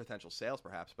losing potential sales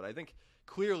perhaps. But I think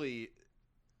clearly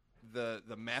the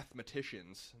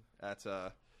mathematicians at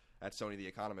Sony, the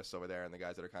economists over there, and the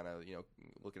guys that are kind of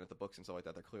looking at the books and stuff like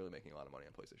that, they're clearly making a lot of money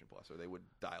on PlayStation Plus, or they would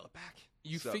dial it back.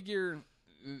 You figure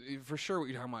for sure what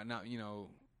you're talking about now.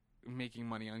 Making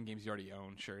money on games you already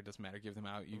own. Sure, it doesn't matter. Give them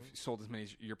out. You've sold as many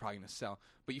as you're probably going to sell.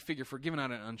 But you figure for giving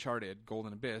out an Uncharted,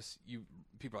 Golden Abyss,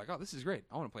 people are like, oh, this is great.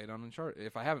 I want to play it on Uncharted.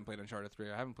 If I haven't played Uncharted 3,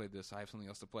 I haven't played this, I have something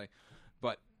else to play.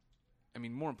 But I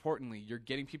mean, more importantly, you're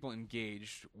getting people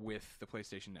engaged with the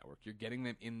PlayStation Network. You're getting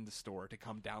them in the store to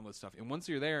come download stuff. And once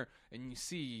you're there and you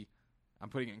see, I'm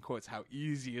putting it in quotes, how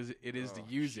easy it is to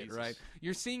use it, right?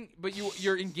 You're seeing, but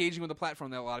you're engaging with a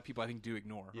platform that a lot of people I think do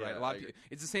ignore, right? A lot of people,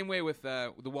 it's the same way with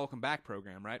the Welcome Back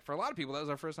program, right? For a lot of people, that was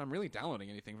our first time really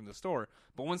downloading anything from the store.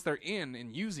 But once they're in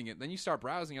and using it, then you start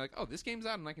browsing. You're like, oh, this game's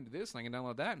out, and I can do this, and I can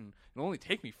download that, and it'll only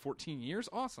take me 14 years.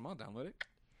 Awesome, I'll download it.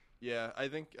 Yeah, I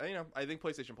think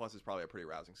PlayStation Plus is probably a pretty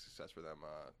rousing success for them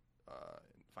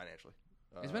financially.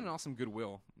 It's been an awesome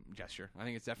goodwill gesture. I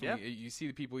think it's definitely you see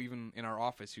the people even in our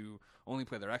office who only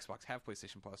play their Xbox have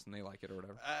PlayStation Plus and they like it or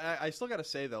whatever. I still got to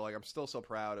say though, like I'm still so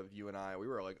proud of you and I. We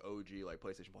were like OG, like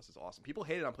PlayStation Plus is awesome. People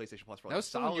hated on PlayStation Plus for like that was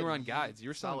still when you were on guides. You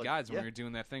were still on guides when yeah. we were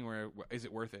doing that thing where is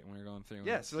it worth it when we were going through.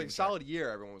 Yeah, so like a solid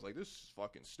year, everyone was like, "This is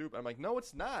fucking stupid." I'm like, "No,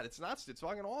 it's not. It's not. It's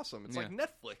fucking awesome. It's like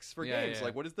Netflix for games. Yeah.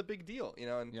 Like, what is the big deal?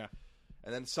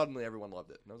 And then suddenly everyone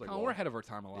loved it. And I was like, we're ahead of our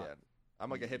time a lot. Yeah. I'm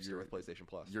like a hipster with PlayStation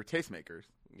Plus. You're tastemakers.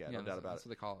 Yeah, no doubt about that's it. What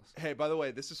they call us. Hey, by the way,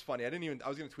 this is funny. I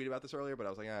was going to tweet about this earlier, but I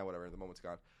was like, whatever. The moment's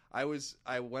gone. I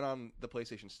went on the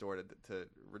PlayStation Store to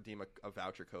redeem a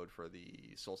voucher code for the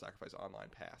Soul Sacrifice Online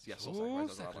Pass. Yes, Soul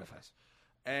Sacrifice Online Pass.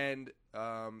 And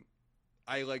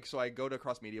I go to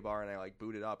Cross Media Bar and I like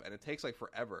boot it up, and it takes like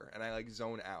forever, and I like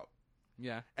zone out.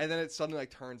 Yeah. And then it suddenly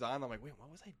like turns on. I'm like, wait, what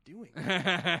was I doing?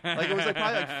 Like it was like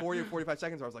probably like 40 or 45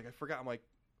 seconds where I was like, I forgot. I'm like,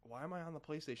 why am I on the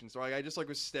PlayStation Store? Like, I just like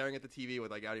was staring at the TV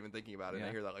with like not even thinking about it. And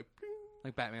I hear that like, ping.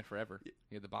 Like Batman Forever. You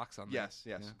had the box on there. Yes,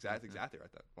 exactly right.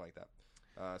 Like that.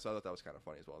 So I thought that was kind of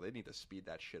funny as well. They need to speed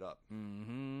that shit up.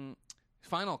 Mm-hmm.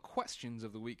 Final questions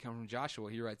of the week come from Joshua.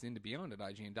 He writes into Beyond at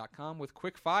IGN.com with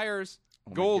quick fires.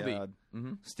 Goldie,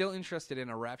 still interested in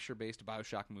a Rapture-based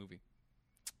BioShock movie?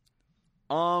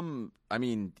 I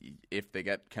mean, if they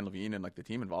get Ken Levine and like the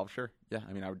team involved, sure. Yeah,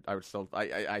 I mean, I would still.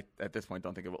 I at this point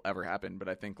don't think it will ever happen. But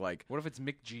I think like, what if it's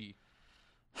Mick G?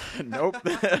 Nope.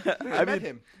 I met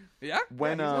him. Yeah.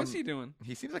 What's he doing?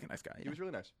 He seems like a nice guy. He was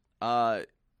really nice.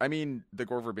 I mean, the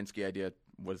Gore Verbinski idea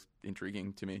was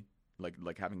intriguing to me,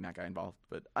 like having that guy involved.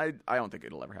 But I don't think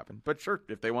it'll ever happen. But sure,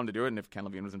 if they wanted to do it, and if Ken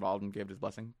Levine was involved and gave his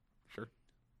blessing, sure.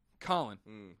 Colin,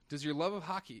 does your love of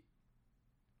hockey?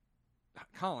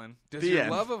 Colin, does your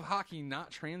love of hockey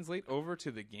not translate over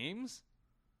to the games?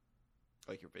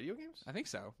 Like your video games? I think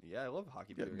so. Yeah, I love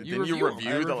hockey video games. You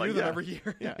review them every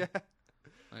year. Yeah.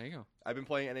 There you go. I've been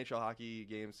playing NHL hockey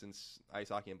games since Ice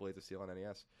Hockey and Blades of Steel on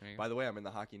NES. By the way, I'm in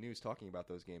the hockey news talking about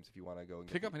those games if you want to go and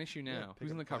pick up an issue now. Yeah,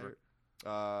 who's in the cover?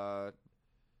 Ronick?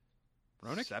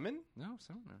 Semin? No,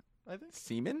 Semin. I think.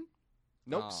 Seaman?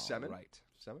 Nope, oh, Semin. Right.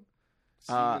 Semin?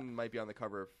 Seaman might be on the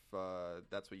cover if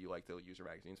that's what you like to use your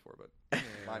magazines for, but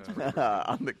mine's pretty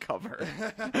on the cover.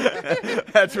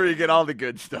 That's where you get all the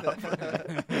good stuff.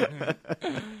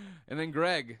 And then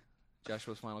Greg,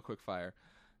 Joshua's final quick fire.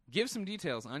 Give some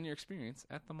details on your experience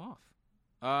at The Moth.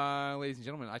 Ladies and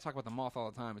gentlemen, I talk about The Moth all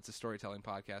the time. It's a storytelling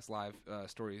podcast, live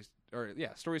stories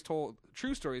told,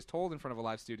 true stories told in front of a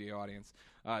live studio audience.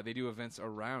 They do events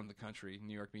around the country,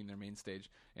 New York being their main stage,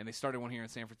 and they started one here in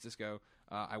San Francisco.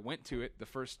 I went to it,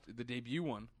 the debut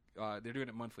one. They're doing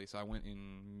it monthly, so I went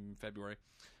in February,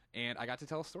 And I got to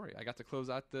tell a story. I got to close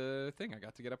out the thing. I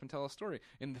got to get up and tell a story.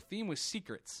 And the theme was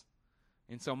secrets.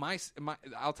 And so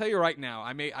I'll tell you right now,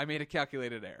 I made a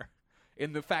calculated error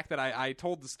in the fact that I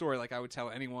told the story like I would tell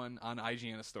anyone on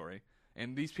IGN a story.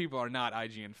 And these people are not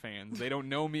IGN fans. They don't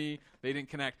know me. They didn't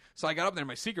connect. So I got up there.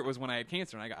 My secret was when I had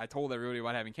cancer. And I told everybody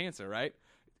about having cancer, right?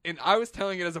 And I was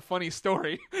telling it as a funny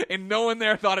story, and no one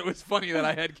there thought it was funny that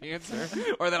I had cancer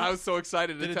or that I was so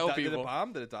excited to tell people. Did it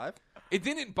bomb? Did it dive? It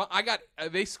didn't.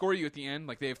 They score you at the end.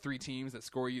 Like they have 3 teams that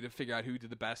score you to figure out who did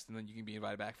the best, and then you can be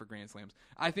invited back for Grand Slams.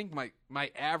 I think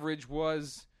my average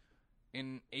was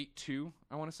in 8-2.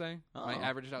 I want to say my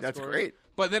average outscore. That's great.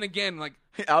 But then again, like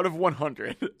out of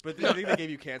 100. But do you think they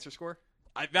gave you cancer score?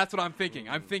 That's what I'm thinking.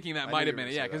 I'm thinking that might have been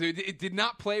it. Yeah, because it did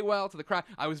not play well to the crowd.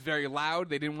 I was very loud.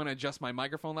 They didn't want to adjust my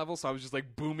microphone level, so I was just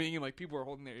like booming, and like people were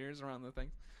holding their ears around the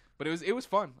thing. But it was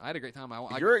fun. I had a great time.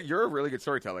 You're a really good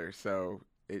storyteller, so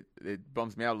it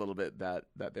bums me out a little bit that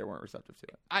they weren't receptive to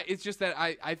it. It's just that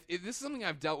this is something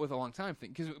I've dealt with a long time.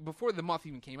 Because before The Moth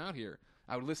even came out here,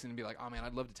 I would listen and be like, oh man,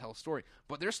 I'd love to tell a story.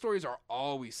 But their stories are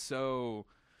always so.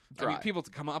 Dry. I mean, people to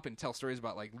come up and tell stories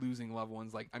about like losing loved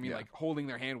ones, like like holding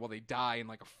their hand while they die in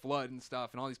like a flood and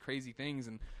stuff, and all these crazy things.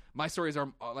 And my stories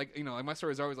are like my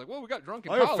stories are always like, well, we got drunk in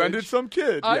college. I offended some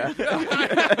kid.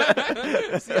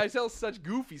 See, I tell such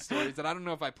goofy stories that I don't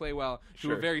know if I play well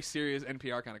to a very serious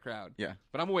NPR kind of crowd. Yeah,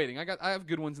 but I'm waiting. I have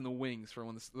good ones in the wings for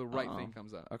when the right thing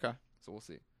comes up. Okay, so we'll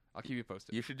see. I'll keep you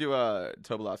posted. You should do a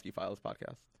Tobolowsky Files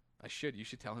podcast. I should. You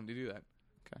should tell him to do that.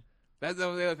 That's the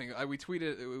other thing. We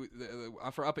tweeted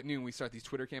for Up at Noon. We start these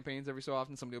Twitter campaigns every so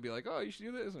often. Somebody will be like, "Oh, you should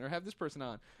do this," or "Have this person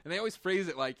on," and they always phrase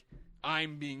it like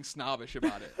I'm being snobbish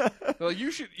about it. They're like,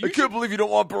 "You should." I can't believe you don't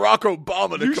want Barack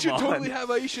Obama to come on. You should totally have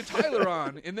Aisha Tyler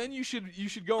on, and then you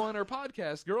should go on her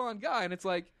podcast, Girl on Guy, and it's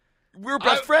like we're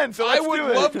best friends. So let's I would do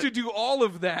it. love to do all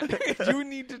of that. You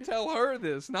need to tell her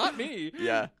this, not me.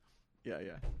 Yeah.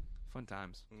 Fun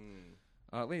times.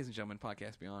 Ladies and gentlemen,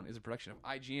 Podcast Beyond is a production of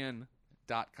IGN.com.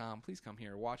 Please come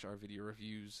here, watch our video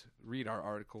reviews, read our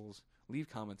articles, leave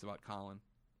comments about Colin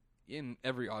in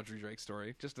every Audrey Drake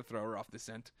story, just to throw her off the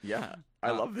scent. Yeah,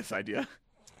 I love this idea.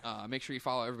 Make sure you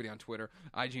follow everybody on Twitter.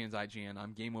 IGN's IGN.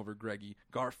 I'm Game Over Greggy.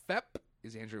 Garfep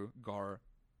is Andrew Gar.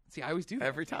 See, I always do that.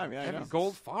 Every time, yeah, I know.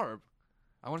 Goldfarb.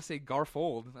 I want to say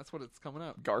Garfold. That's what it's coming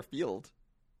up. Garfield.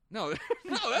 No,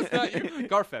 that's not you.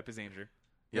 Garfep is Andrew.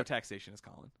 Your taxation is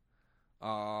Colin.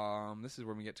 This is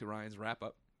where we get to Ryan's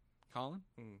wrap-up. Colin,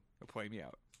 play me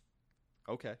out.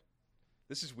 Okay.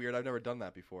 This is weird. I've never done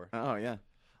that before. Oh, yeah.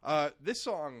 This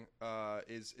song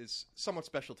is somewhat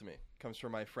special to me. It comes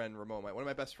from my friend Ramon, one of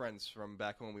my best friends from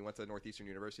back home. We went to Northeastern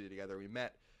University together. We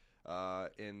met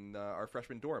in our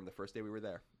freshman dorm the first day we were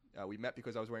there. We met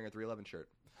because I was wearing a 311 shirt.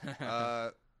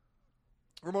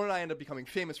 Ramon and I ended up becoming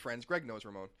famous friends. Greg knows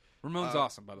Ramon. Ramon's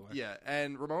awesome, by the way. Yeah,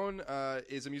 and Ramon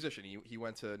is a musician. He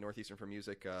went to Northeastern for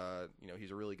music.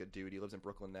 He's a really good dude. He lives in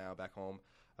Brooklyn now, back home.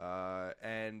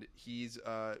 And he's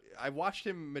I watched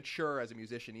him mature as a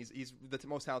musician. He's the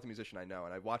most talented musician I know,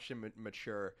 and I watched him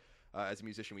mature as a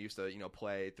musician. We used to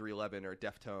play 311 or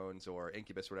Deftones or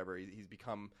Incubus or whatever. He's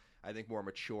become, I think, more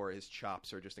mature. His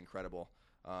chops are just incredible.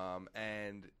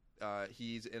 And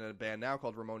he's in a band now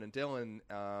called Ramon and Dylan,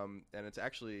 and it's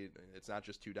not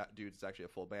just 2 dudes. It's actually a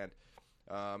full band.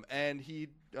 And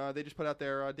they just put out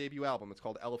their debut album. It's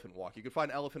called Elephant Walk. You can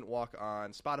find Elephant Walk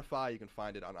on Spotify. You can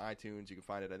find it on iTunes. You can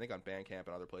find it, I think, on Bandcamp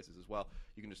and other places as well.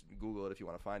 You can just Google it if you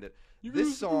want to find it.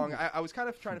 This song, I was kind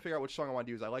of trying to figure out which song I want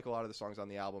to use. I like a lot of the songs on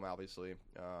the album, obviously.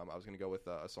 I was going to go with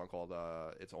a song called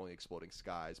It's Only Exploding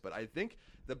Skies. But I think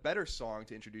the better song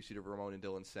to introduce you to Ramon and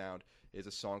Dylan's sound is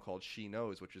a song called She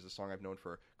Knows, which is a song I've known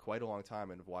for quite a long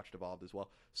time and have watched evolved as well.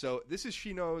 So this is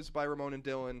She Knows by Ramon and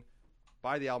Dylan.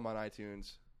 Buy the album on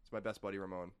iTunes. It's my best buddy,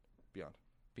 Ramon.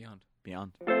 Beyond.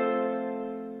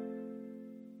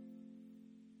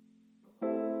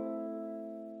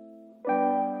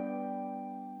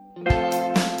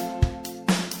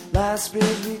 Last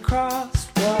bridge we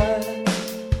crossed was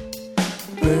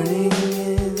burning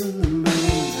in the moonlight.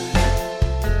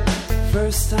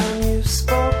 First time you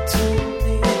spoke to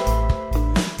me,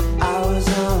 I was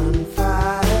on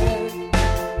fire.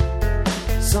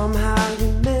 Somehow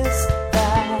you missed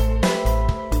that.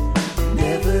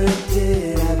 Never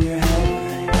did have your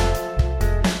head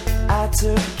right. I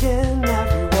took in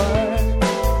every word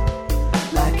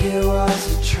like it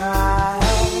was a trial.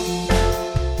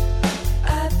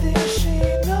 I think she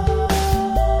knows.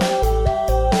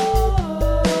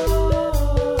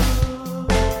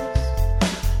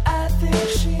 I think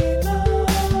she knows.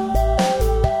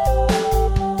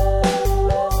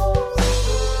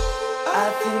 I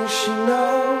think she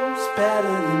knows better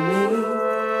than me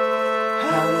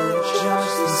how to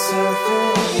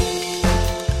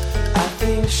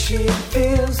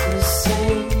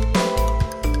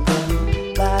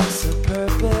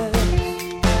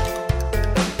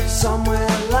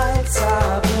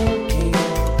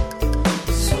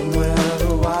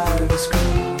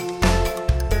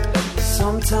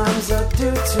Sometimes I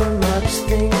do too much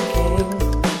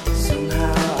thinking.